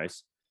the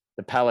most.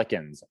 The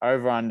Pelicans,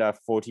 over under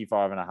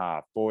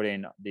 45.5, brought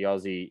in the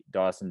Aussie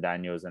Dyson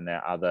Daniels and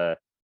their other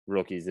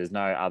rookies. There's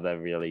no other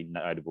really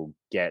notable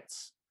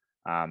gets.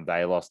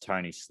 They lost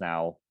Tony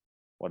Snell.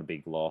 What a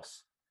big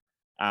loss.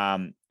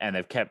 And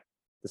they've kept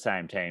the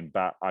same team.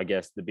 But I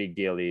guess the big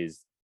deal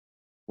is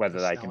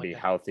whether they can be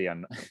healthy.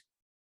 And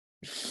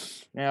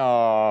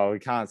we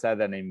can't say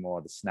that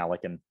anymore, the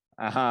Snellican.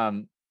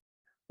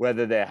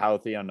 Whether they're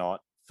healthy or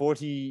not.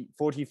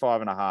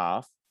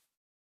 45.5,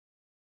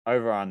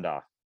 over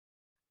under.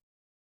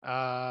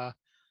 The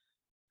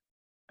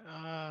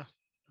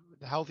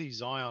healthy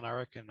Zion, I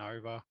reckon,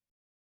 over.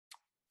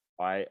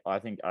 I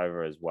think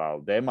over as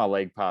well. They're my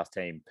league pass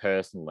team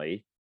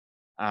personally.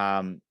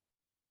 Do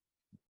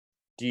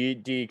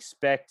you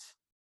expect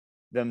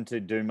them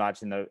to do much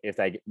if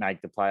they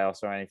make the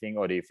playoffs or anything,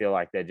 or do you feel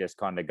like they're just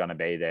kind of going to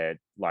be there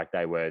like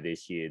they were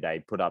this year?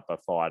 They put up a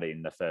fight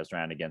in the first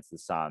round against the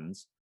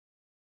Suns.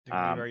 They're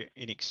a very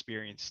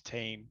inexperienced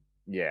team.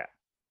 Yeah.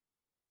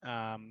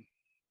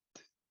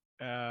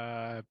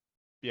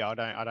 Yeah,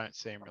 I don't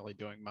see him really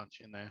doing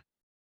much in there.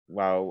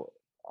 Well,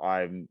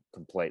 I'm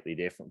completely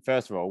different.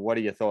 First of all, what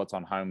are your thoughts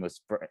on homeless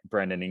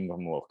Brendan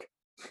Ingram look?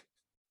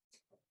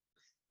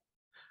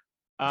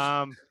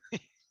 I've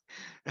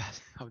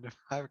never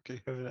heard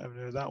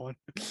that one.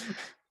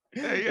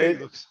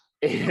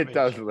 It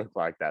does look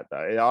like that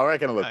though. I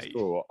reckon it looks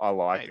cool. I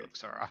like it. It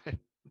looks all right.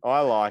 I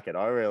like it.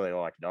 I really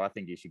like it. I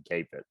think you should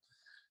keep it.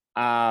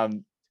 I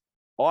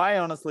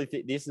honestly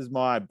think this is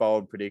my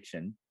bold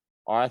prediction.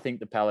 I think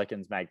the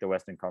Pelicans make the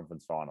Western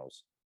Conference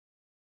Finals.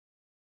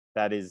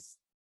 That is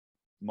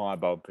my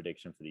bold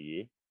prediction for the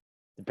year.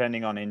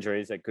 Depending on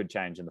injuries, it could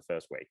change in the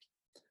first week.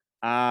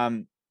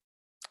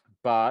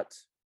 But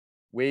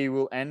we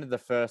will end the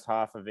first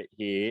half of it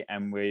here,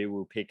 and we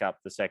will pick up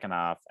the second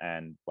half.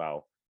 And,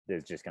 well,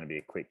 there's just going to be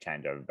a quick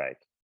changeover break.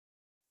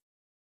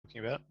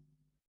 Talking about?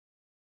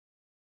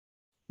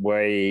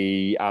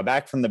 We are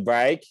back from the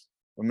break.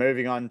 We're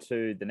moving on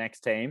to the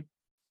next team,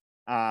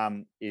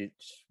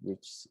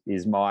 which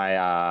is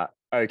my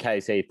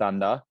OKC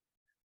Thunder.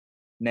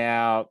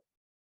 Now,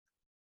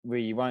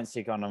 we won't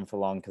stick on them for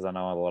long because I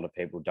know a lot of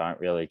people don't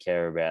really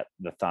care about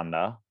the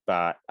Thunder,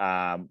 but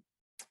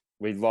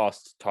we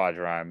lost Ty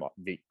Jerome,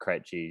 Vic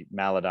Krejci,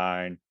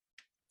 Maladone,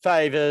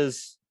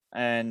 Favors,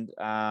 and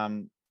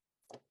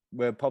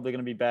we're probably going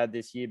to be bad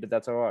this year, but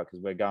that's all right because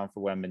we're going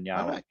for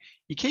Wembanyama.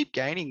 You keep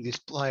gaining this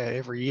player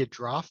every year,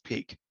 draft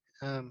pick.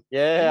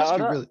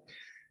 Yeah,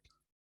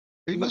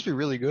 He must be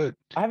really good.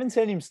 I haven't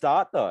seen him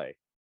start though.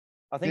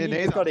 I think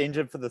he just got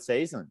injured for the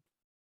season.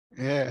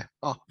 Yeah.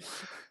 Oh.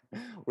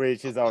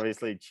 Which is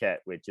obviously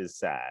Chet, which is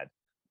sad.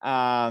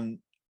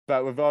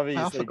 But we've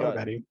obviously got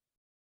about him.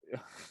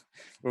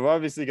 We've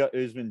obviously got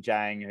Usman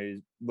Jang,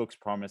 who looks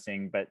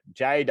promising, but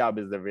J-Dub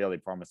is the really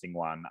promising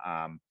one.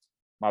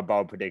 My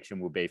bold prediction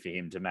will be for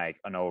him to make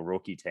an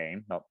all-rookie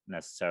team, not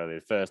necessarily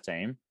the first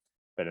team,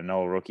 but an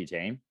all-rookie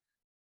team.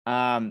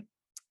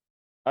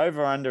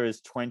 Over-under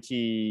is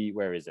 20,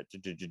 where is it?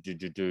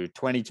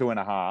 22 and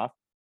a half.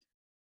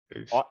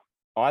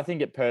 I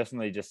think it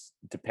personally just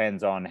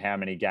depends on how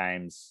many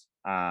games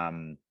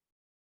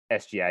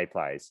SGA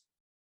plays.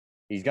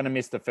 He's going to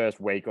miss the first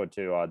week or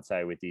two, I'd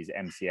say, with his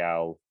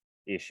MCL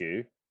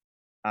issue.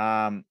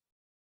 I'm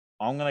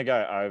going to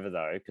go over,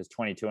 though, because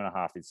 22 and a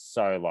half is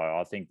so low.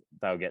 I think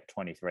they'll get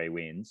 23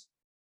 wins.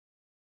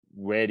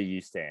 Where do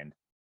you stand?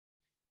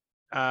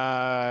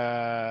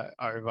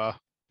 Over.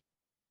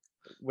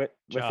 We're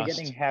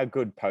forgetting how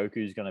good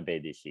Poku's going to be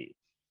this year.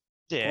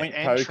 Yeah,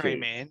 and Trey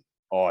Man.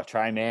 Oh,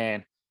 Trey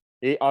Man.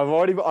 I've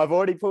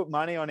already put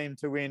money on him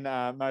to win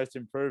Most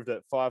Improved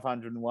at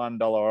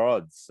 $501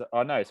 odds.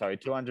 Oh no, sorry,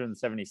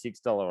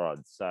 $276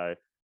 odds. So,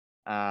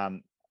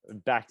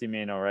 backed him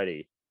in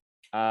already.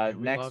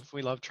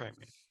 We love Trey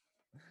Man.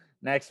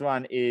 Next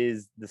one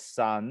is the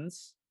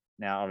Suns.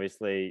 Now,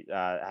 obviously,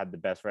 had the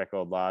best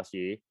record last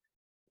year.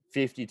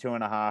 52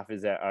 and a half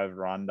is their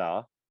over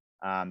under.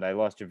 They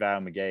lost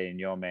JaVale McGee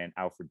and your man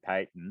Alfred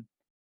Payton,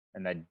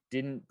 and they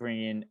didn't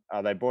bring in.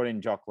 They brought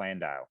in Jock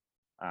Landale.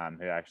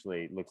 Who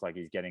actually looks like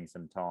he's getting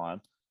some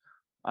time.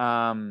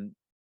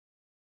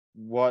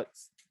 What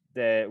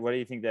do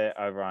you think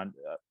their over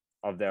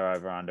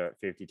under at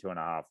 52 and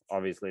a half?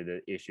 Obviously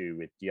the issue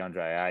with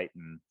DeAndre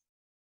Ayton.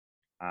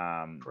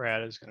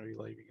 Crowder's going to be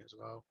leaving as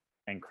well.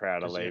 And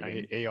Crowder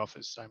leaving. He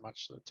offers so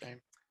much to the team.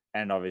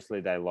 And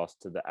obviously they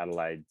lost to the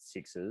Adelaide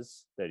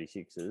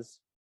 36ers.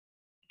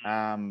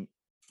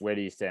 Where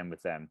do you stand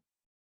with them?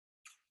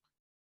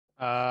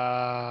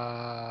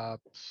 What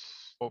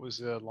was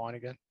the line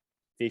again?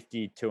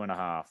 52 and a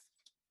half.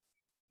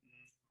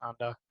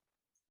 Under.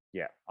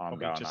 Yeah, I'm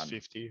probably going just under.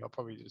 50. I'll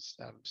probably just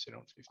have them sit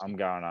on 50. I'm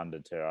going under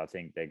too. I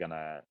think they're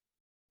gonna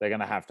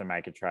have to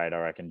make a trade, I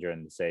reckon,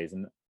 during the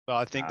season. But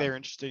I think they're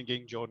interested in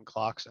getting Jordan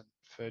Clarkson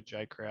for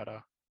Jay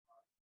Crowder.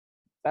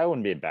 That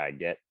wouldn't be a bad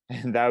get.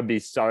 That would be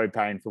so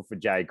painful for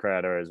Jay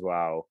Crowder as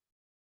well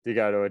to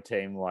go to a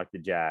team like the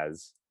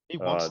Jazz. He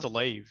wants to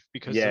leave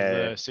because of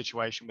the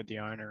situation with the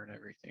owner and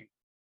everything.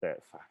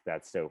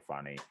 That's still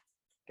funny.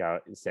 Go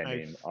send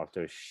him off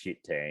to a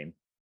shit team.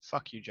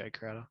 Fuck you, Jay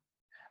Crowder.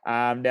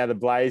 Now the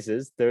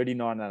Blazers,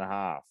 39 and a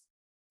half.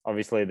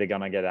 Obviously, they're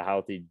going to get a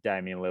healthy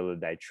Damian Lillard.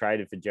 They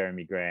traded for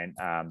Jeremy Grant.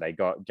 They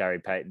got Gary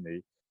Payton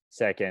the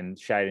second,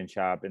 Shaden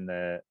Sharp in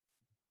the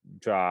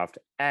draft,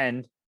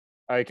 and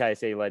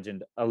OKC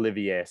legend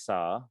Olivier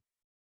Sarr.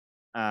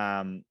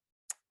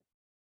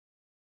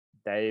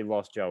 They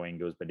lost Joe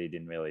Ingles, but he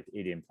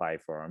didn't play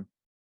for him.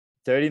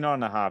 39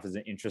 and a half is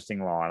an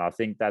interesting line. I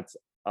think that's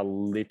a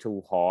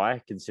little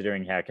high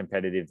considering how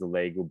competitive the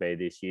league will be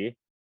this year.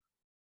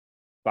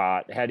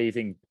 But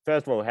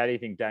first of all, how do you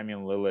think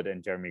Damian Lillard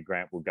and Jeremy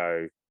Grant will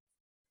go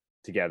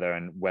together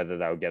and whether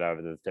they'll get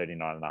over the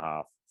 39 and a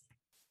half?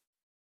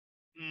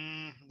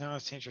 No,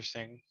 it's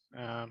interesting.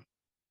 I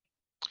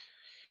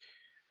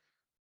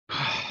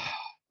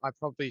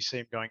probably see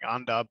him going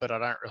under, but I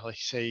don't really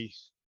see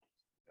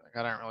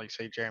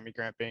Jeremy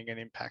Grant being an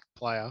impact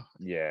player.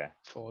 Yeah.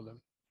 For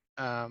them.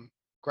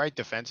 Great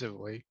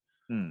defensively.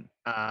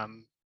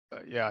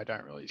 But yeah, I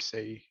don't really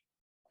see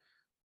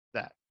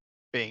that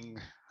being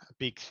a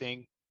big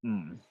thing.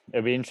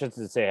 It'll be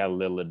interesting to see how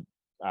Lillard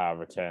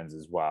returns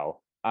as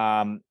well.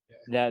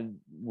 Now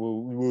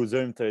we'll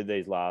zoom through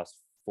these last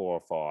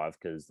 4 or 5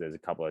 because there's a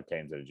couple of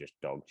teams that are just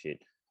dog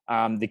shit.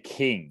 The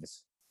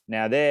Kings.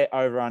 Now their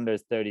over under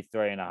is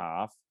 33 and a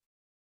half.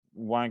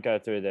 Won't go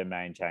through their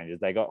main changes.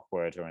 They got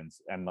Huerta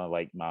and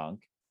Malik Monk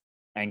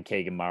and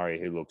Keegan Murray,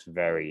 who looks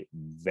very,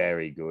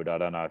 very good. I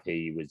don't know if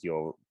he was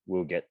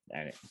we'll get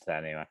to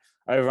that anyway.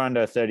 Over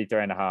under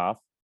 33 and a half.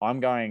 I'm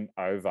going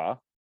over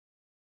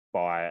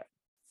by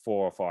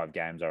 4 or 5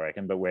 games, I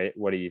reckon. But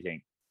what do you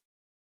think?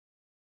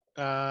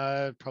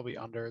 Probably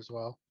under as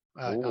well.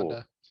 Ooh.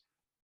 Under.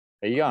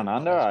 Are you going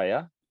under, are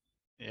you?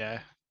 Yeah.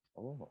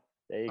 Oh,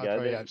 there you I go.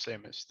 probably don't see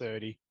him as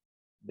 30.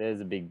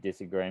 There's a big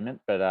disagreement,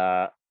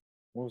 but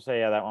we'll see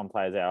how that one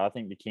plays out. I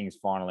think the Kings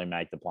finally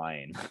make the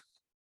play-in.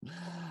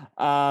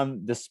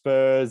 The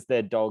Spurs,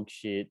 they're dog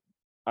shit.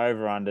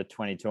 Over under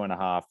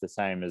 22.5, the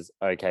same as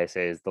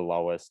OKC is the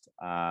lowest.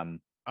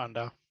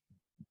 Under.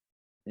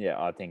 Yeah,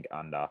 I think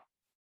under.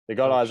 They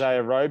got Dog Isaiah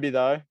shit. Roby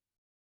though.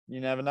 You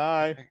never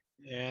know.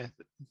 Yeah.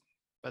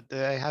 But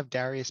they have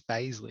Darius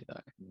Baisley though.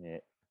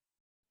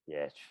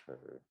 Yeah,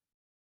 true.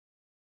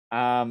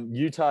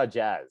 Utah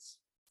Jazz,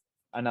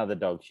 another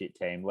dog shit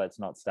team. Let's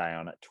not stay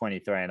on it.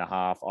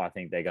 23.5. I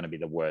think they're going to be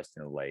the worst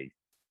in the league.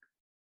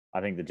 I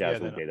think the Jazz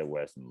will be the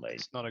worst in the league.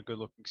 It's not a good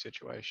looking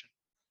situation.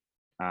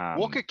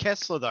 Walker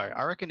Kessler though,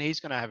 I reckon he's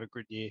going to have a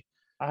good year.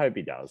 I hope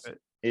he does. For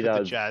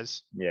the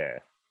Jazz. Yeah,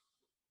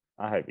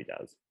 I hope he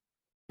does.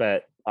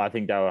 But I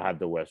think they will have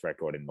the worst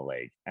record in the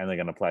league, and they're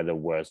going to play the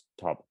worst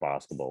type of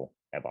basketball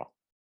ever.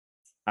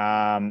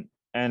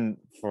 And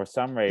for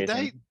some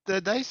reason,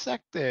 did they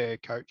sack their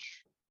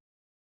coach?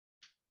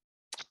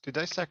 Did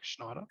they sack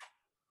Schneider?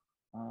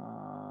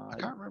 I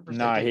can't remember.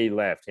 No, he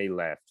left. He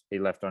left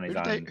on his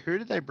own. Who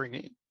did they bring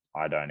in?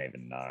 I don't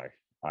even know.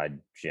 I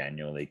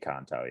genuinely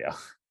can't tell you.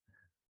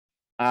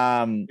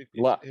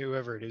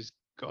 Whoever it is,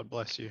 God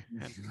bless you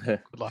and good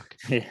luck.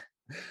 Yeah.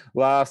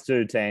 Last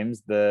two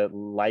teams, the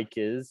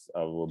Lakers,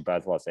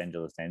 both Los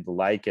Angeles teams. The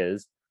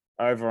Lakers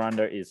over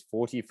under is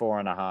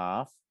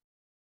 44.5.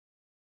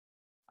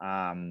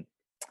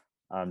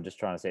 I'm just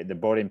trying to say they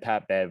brought in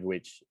Pat Bev,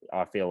 which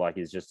I feel like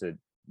is just a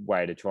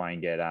way to try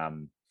and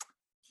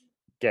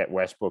get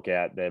Westbrook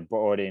out. They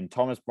brought in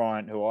Thomas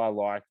Bryant, who I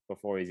liked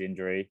before his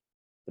injury.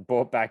 They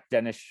brought back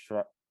Dennis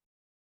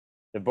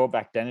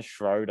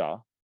Schroeder.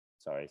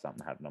 Sorry,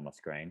 something happened on my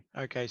screen.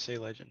 OKC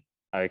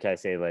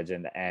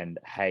legend and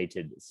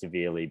hated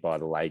severely by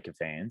the Laker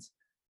fans.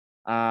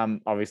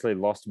 Obviously they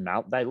lost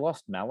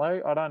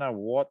Melo. I don't know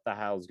what the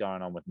hell's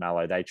going on with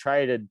Melo. They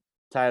traded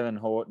Taylor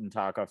Horton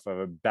Tucker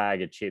for a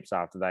bag of chips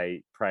after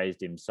they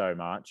praised him so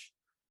much.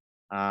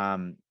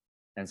 And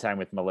same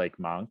with Malik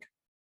Monk.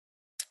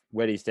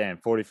 Where do you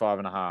stand?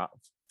 45.5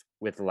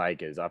 with the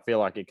Lakers. I feel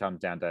like it comes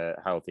down to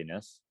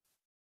healthiness.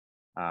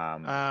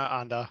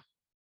 Under.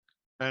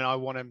 And I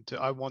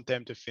want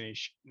them to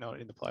finish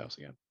not in the playoffs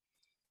again.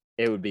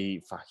 It would be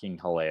fucking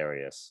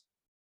hilarious.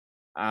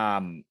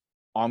 I'm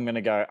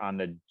gonna go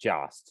under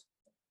just.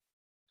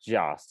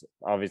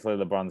 Obviously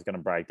LeBron's gonna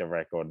break the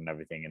record and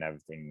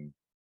everything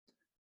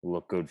will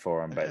look good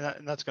for him. But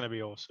and that's gonna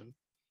be awesome.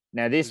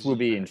 Now this will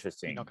be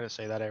interesting. You're not gonna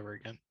see that ever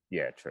again.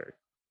 Yeah, true.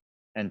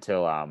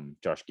 Until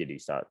Josh Giddey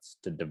starts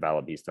to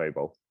develop his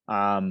 3-ball.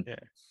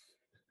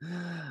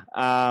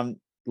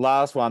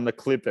 Last one, the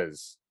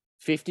Clippers.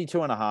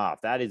 52.5.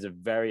 That is a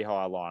very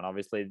high line.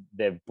 Obviously,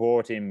 they've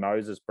brought in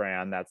Moses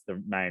Brown. That's the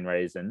main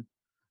reason.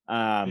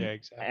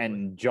 Exactly.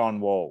 And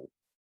John Wall,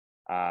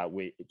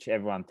 which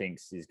everyone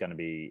thinks is going to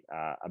be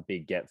a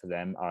big get for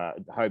them. I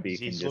hope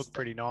he's looked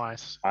pretty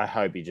nice. I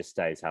hope he just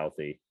stays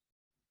healthy.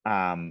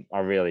 I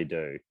really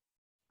do.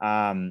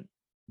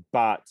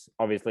 But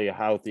obviously, a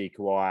healthy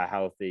Kawhi, a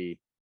healthy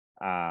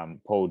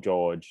Paul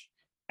George,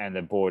 and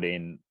they brought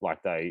in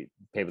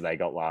people they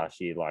got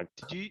last year, like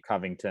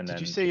Covington. Did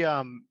you see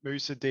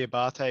Moussa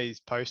Diabate's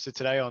poster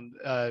today on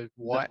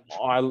White?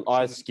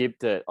 I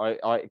skipped it.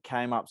 I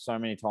came up so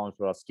many times,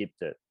 but I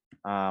skipped it.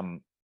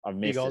 I've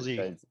missed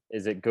it.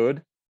 Is it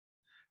good?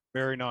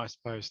 Very nice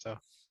poster.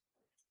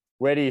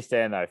 Where do you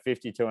stand though?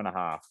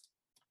 52.5.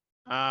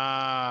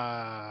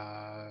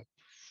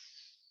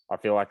 I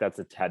feel like that's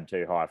a tad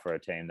too high for a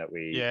team that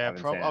we. Yeah,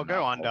 I'll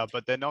go under,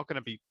 but they're not going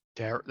to be.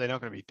 They're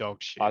not going to be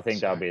dog shit. I think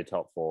they'll be a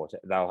top 4.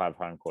 They'll have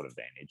home court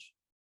advantage,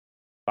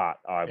 but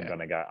I'm going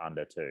to go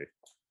under 2.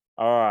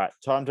 All right,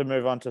 time to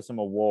move on to some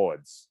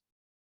awards.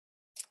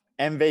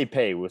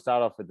 MVP. We'll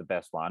start off with the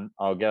best one.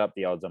 I'll get up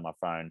the odds on my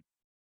phone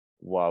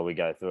while we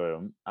go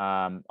through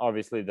them.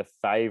 Obviously, the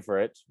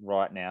favorite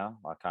right now,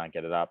 I can't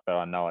get it up, but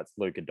I know it's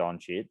Luka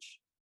Doncic.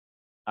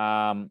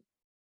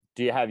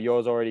 Do you have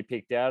yours already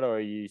picked out, or are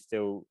you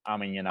still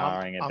umming and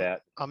ahhing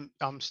about?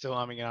 I'm still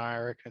umming and ahhing. I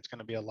reckon it's going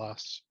to be a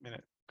last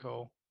minute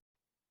call.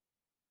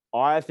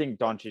 I think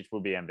Doncic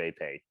will be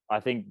MVP. I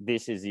think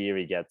this is the year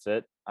he gets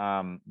it.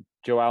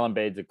 Joel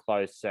Embiid's a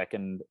close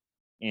second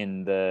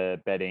in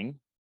the betting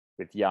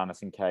with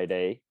Giannis and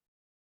KD.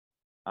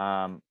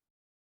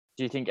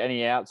 Do you think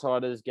any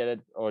outsiders get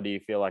it, or do you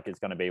feel like it's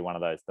going to be one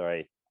of those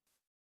 3?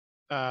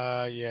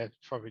 Yeah, it's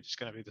probably just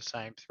going to be the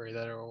same 3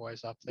 that are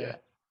always up there. Yeah.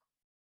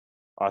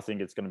 I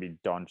think it's going to be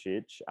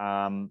Doncic.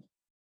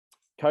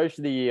 Coach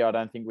of the year, I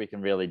don't think we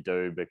can really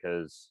do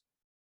because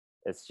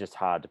it's just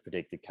hard to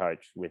predict a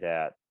coach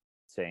without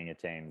seeing a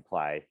team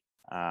play.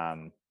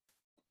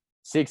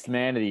 6th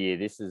man of the year.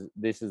 This is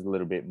a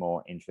little bit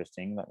more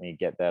interesting. Let me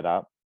get that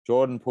up.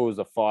 Jordan Poole's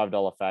a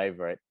 $5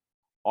 favorite.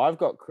 I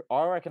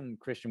reckon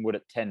Christian Wood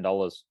at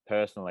 $10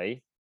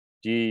 personally.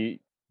 Do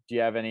you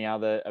have any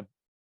other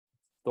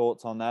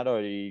thoughts on that, or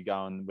are you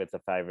going with the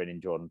favourite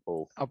in Jordan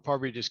Poole? I'll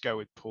probably just go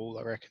with Poole.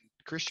 I reckon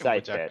Christian Safe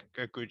Wood's bet.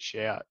 a good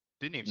shout.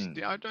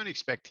 I don't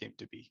expect him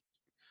to be.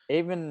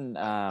 Even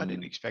I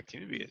didn't expect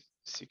him to be a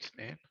sixth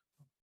man.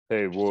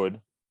 who would?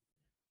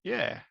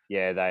 Yeah.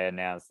 Yeah, they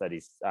announced that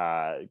he's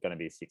going to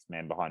be sixth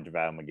man behind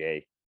JaVale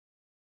McGee,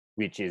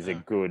 which is a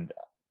good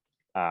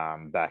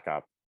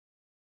backup.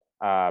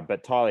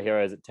 But Tyler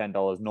Hero's at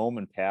 $10,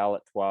 Norman Powell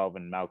at 12,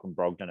 and Malcolm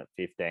Brogdon at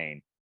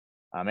 15.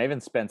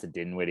 Even Spencer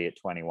Dinwiddie at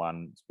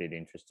 21. It's a bit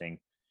interesting.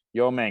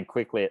 Your man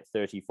quickly at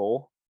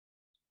 34.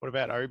 What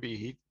about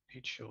Obi?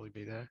 He'd surely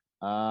be there.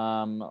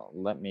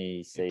 Let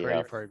me see.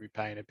 He'd probably be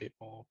paying a bit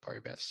more, probably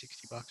about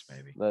 $60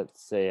 maybe.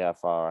 Let's see how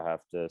far I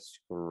have to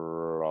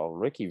scroll.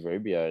 Ricky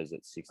Rubio's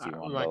at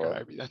 $61. We won't go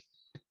Obi then.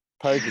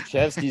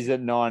 Pokachevsky's at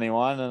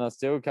 91, and I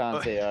still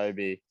can't see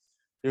Obi.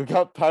 You've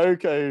got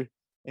Poku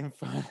in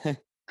front.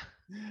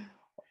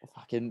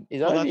 Fucking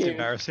is Well, Obi that's even,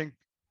 embarrassing.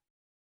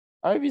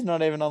 Obi's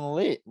not even on the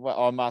list. Well,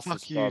 I must have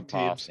Fuck you, scrolled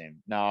past Tibbs.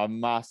 him. No, I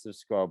must have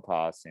scrolled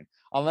past him.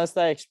 Unless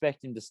they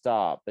expect him to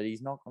start, but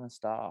he's not going to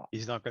start.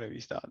 He's not going to be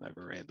starting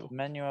over Randall.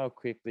 Manuel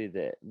quickly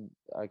there.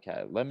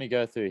 Okay, let me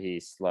go through here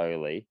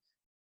slowly.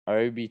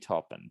 Obi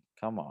Toppin,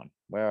 come on,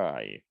 where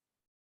are you?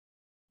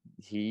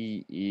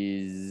 He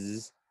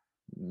is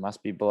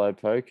must be below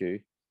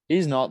Poku.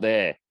 He's not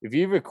there. If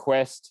you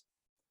request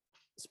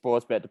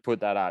Sportsbet to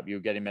put that up,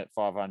 you'll get him at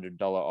 $500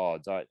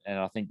 odds. And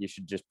I think you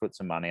should just put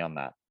some money on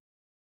that.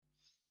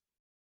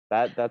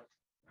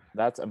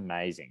 That's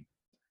amazing.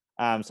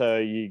 So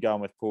you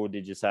going with Poole,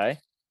 did you say?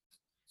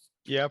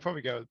 Yeah, I'll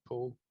probably go with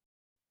Poole.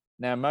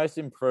 Now, most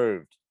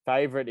improved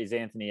favorite is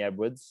Anthony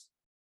Edwards.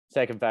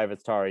 Second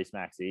favorite's Tyrese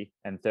Maxey,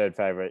 and third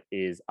favorite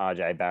is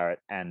RJ Barrett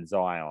and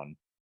Zion,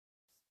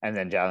 and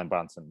then Jalen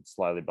Brunson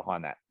slowly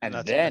behind that. And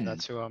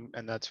that's who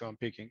I'm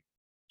picking.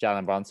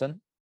 Jalen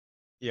Brunson.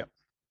 Yep.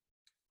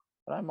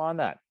 I don't mind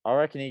that. I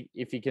reckon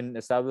if he can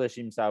establish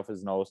himself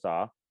as an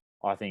all-star,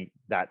 I think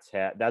that's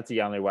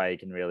the only way he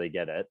can really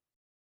get it.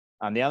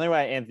 The only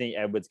way Anthony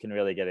Edwards can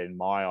really get it in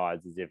my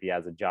eyes is if he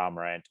has a Ja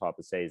Morant type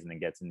of season and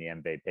gets in the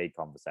MVP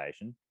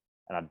conversation.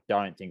 And I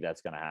don't think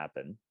that's going to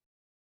happen.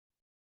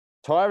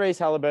 Tyrese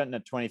Halliburton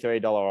at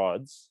 $23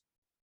 odds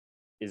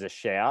is a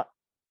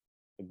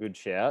good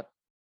shout.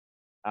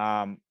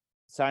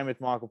 Same with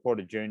Michael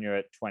Porter Jr.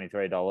 at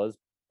 $23,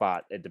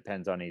 but it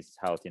depends on his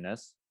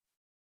healthiness.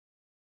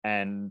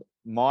 And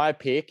my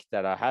pick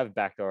that I have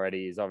backed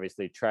already is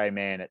obviously Trey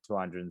Mann at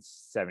 $276.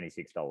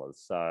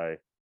 So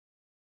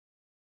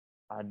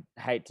I'd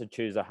hate to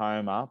choose a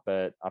homer,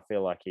 but I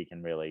feel like he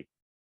can really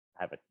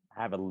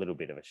have a little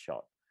bit of a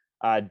shot.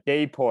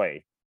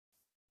 Depoy,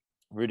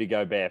 Rudy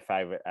Gobert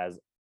favorite as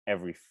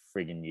every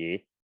friggin' year,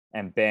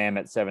 and Bam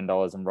at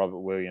 $7 and Robert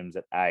Williams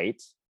at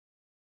 $8.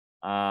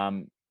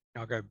 I'll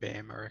go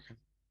Bam, I reckon.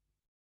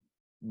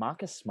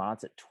 Marcus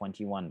Smart's at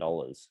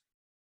 $21.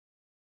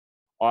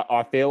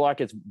 I feel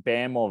like it's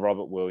Bam or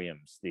Robert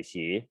Williams this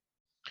year.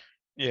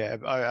 Yeah,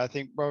 I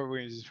think Robert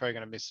Williams is probably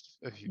going to miss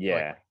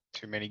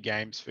too many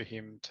games for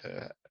him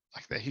to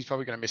like that. He's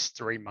probably going to miss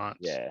 3 months.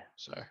 Yeah.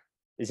 So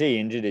is he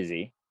injured? Is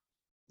he?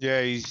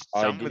 Yeah, he's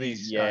done with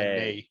his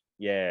knee.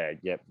 Yeah.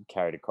 Yep.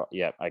 Carried across.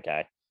 Yep.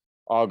 Okay.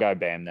 I'll go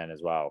Bam then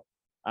as well.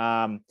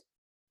 And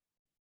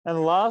the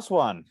last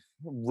one,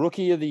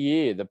 Rookie of the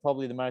Year,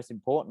 probably the most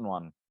important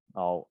one.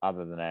 Oh,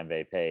 other than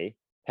MVP.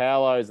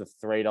 Paolo's a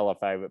 $3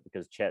 favorite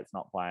because Chet's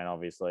not playing,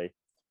 obviously.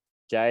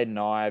 Jaden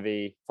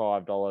Ivey,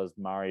 $5.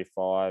 Murray,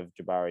 $5.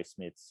 Jabari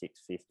Smith,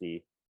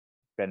 $6.50.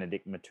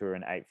 Benedict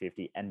Maturin,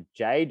 $8.50. And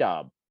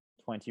J-Dub,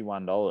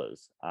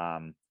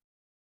 $21.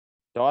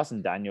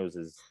 Dyson Daniels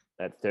is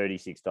at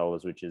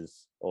 $36, which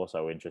is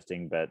also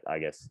interesting, but I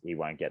guess he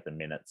won't get the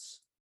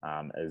minutes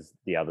as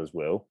the others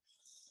will.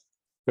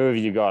 Who have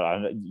you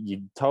got?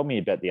 You told me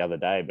about the other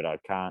day, but I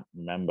can't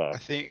remember. I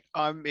think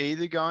I'm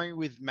either going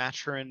with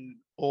Maturin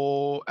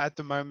or at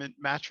the moment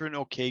Maturin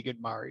or Keegan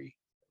Murray.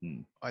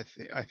 I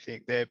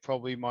think they're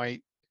probably my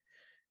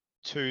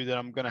two that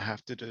I'm going to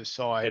have to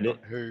decide on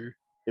who.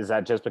 Is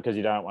that just because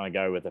you don't want to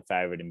go with a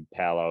favorite in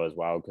Paolo as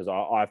well? Because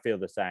I feel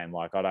the same.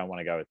 Like I don't want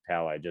to go with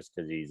Paolo just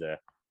because he's a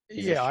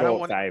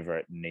short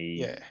favorite and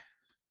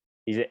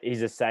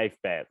he's a safe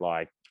bet.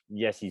 Like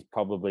yes, he's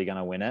probably going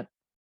to win it.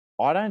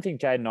 I don't think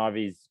Jaden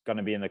Ivey's going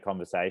to be in the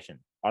conversation.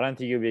 I don't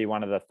think he'll be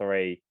one of the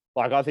three.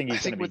 Like I think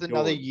he's going to be with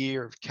another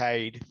year of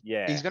Cade,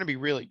 yeah, he's going to be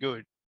really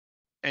good,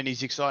 and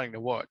he's exciting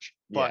to watch.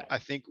 But I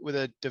think with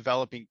a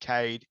developing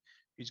Cade,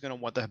 he's going to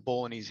want the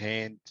ball in his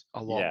hand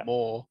a lot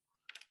more.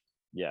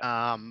 Yeah.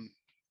 I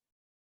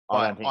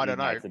don't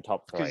know. Makes the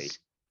top three. Because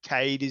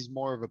Cade is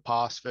more of a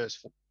pass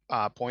first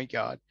point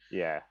guard.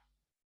 Yeah.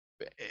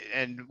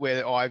 And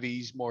where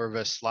Ivy's more of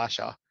a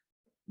slasher.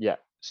 Yeah.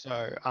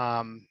 So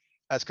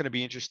that's going to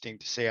be interesting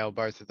to see how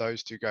both of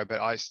those two go.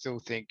 But I still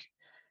think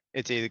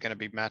it's either going to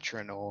be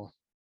Maturin or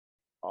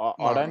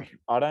I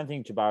don't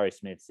think Jabari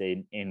Smith's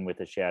in with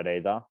a shout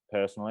either,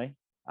 personally.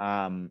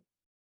 I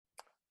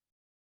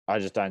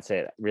just don't see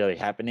it really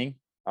happening.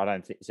 I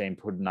don't see him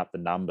putting up the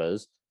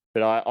numbers.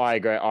 But I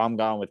agree. I'm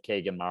going with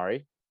Keegan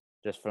Murray.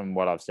 just from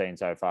what I've seen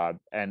so far.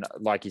 And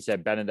like you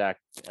said,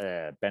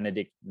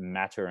 Benedict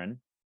Mathurin,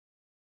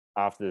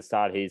 after the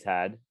start he's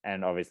had,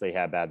 and obviously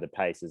how bad the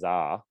paces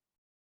are,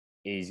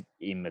 he's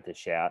in with a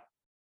shout.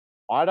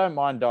 I don't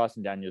mind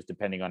Dyson Daniels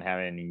depending on how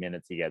many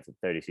minutes he gets at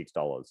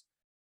 $36.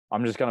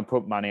 I'm just going to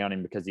put money on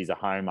him because he's a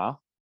homer,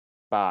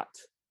 but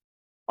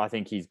I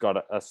think he's got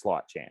a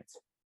slight chance.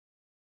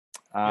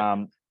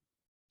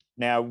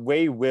 Now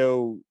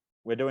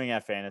we're doing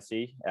our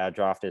fantasy. Our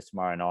draft is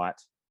tomorrow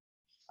night.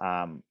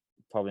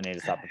 Probably need to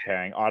start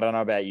preparing. I don't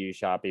know about you,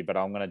 Sharpy, but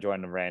I'm going to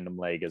join a random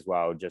league as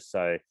well, just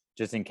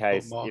in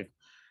case if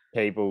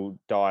people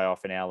die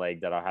off in our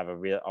league that I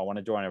want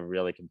to join a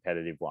really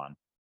competitive one.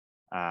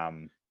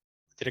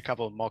 Did a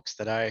couple of mocks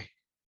today.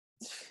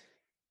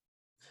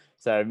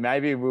 So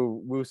maybe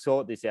we'll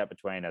sort this out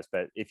between us.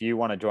 But if you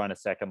want to join a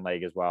second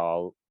league as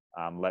well,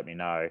 let me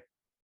know,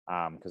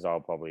 because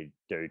I'll probably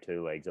do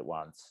 2 leagues at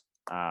once.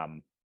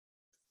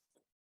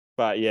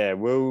 But yeah,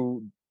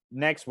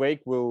 next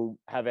week we'll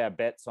have our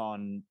bets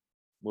on.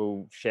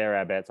 We'll share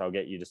our bets. I'll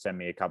get you to send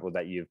me a couple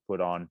that you've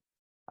put on.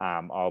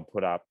 I'll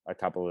put up a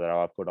couple that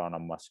I've put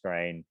on my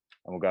screen,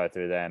 and we'll go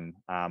through them.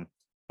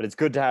 But it's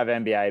good to have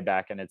NBA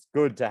back, and it's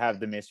good to have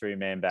the mystery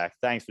man back.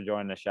 Thanks for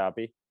joining us,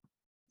 Sharpy.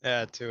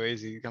 Yeah, too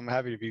easy. I'm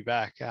happy to be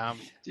back. I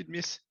did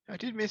miss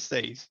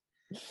these.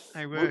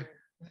 They were.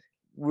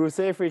 We'll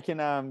see if we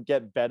can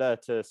get better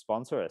to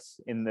sponsor us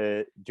in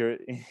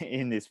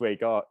this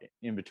week or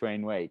in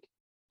between week.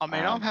 I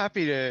mean, I'm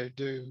happy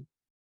to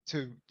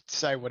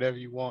say whatever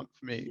you want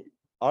for me.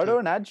 I'll do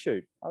an ad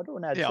shoot. I'll do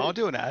an ad. Yeah.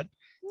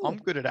 I'm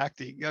good at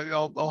acting.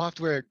 I'll have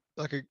to wear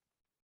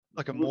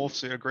like a morph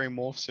suit, a green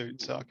morph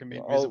suit, so I can be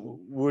invisible.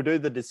 We'll do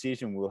the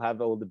decision. We'll have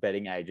all the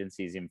betting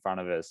agencies in front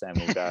of us, and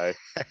we'll go.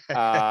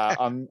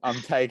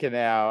 I'm taking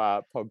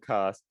our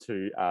podcast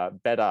to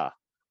Better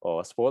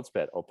or Sports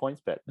Bet or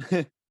Points Bet.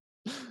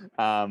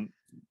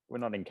 We're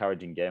not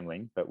encouraging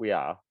gambling, but we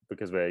are,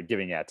 because we're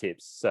giving our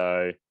tips.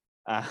 So,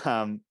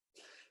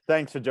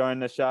 thanks for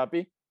joining us,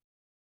 Sharpy.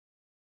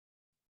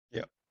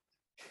 Yep.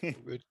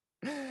 Good.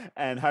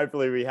 And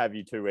hopefully we have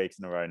you 2 weeks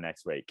in a row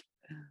next week.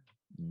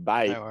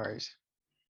 Bye. No worries.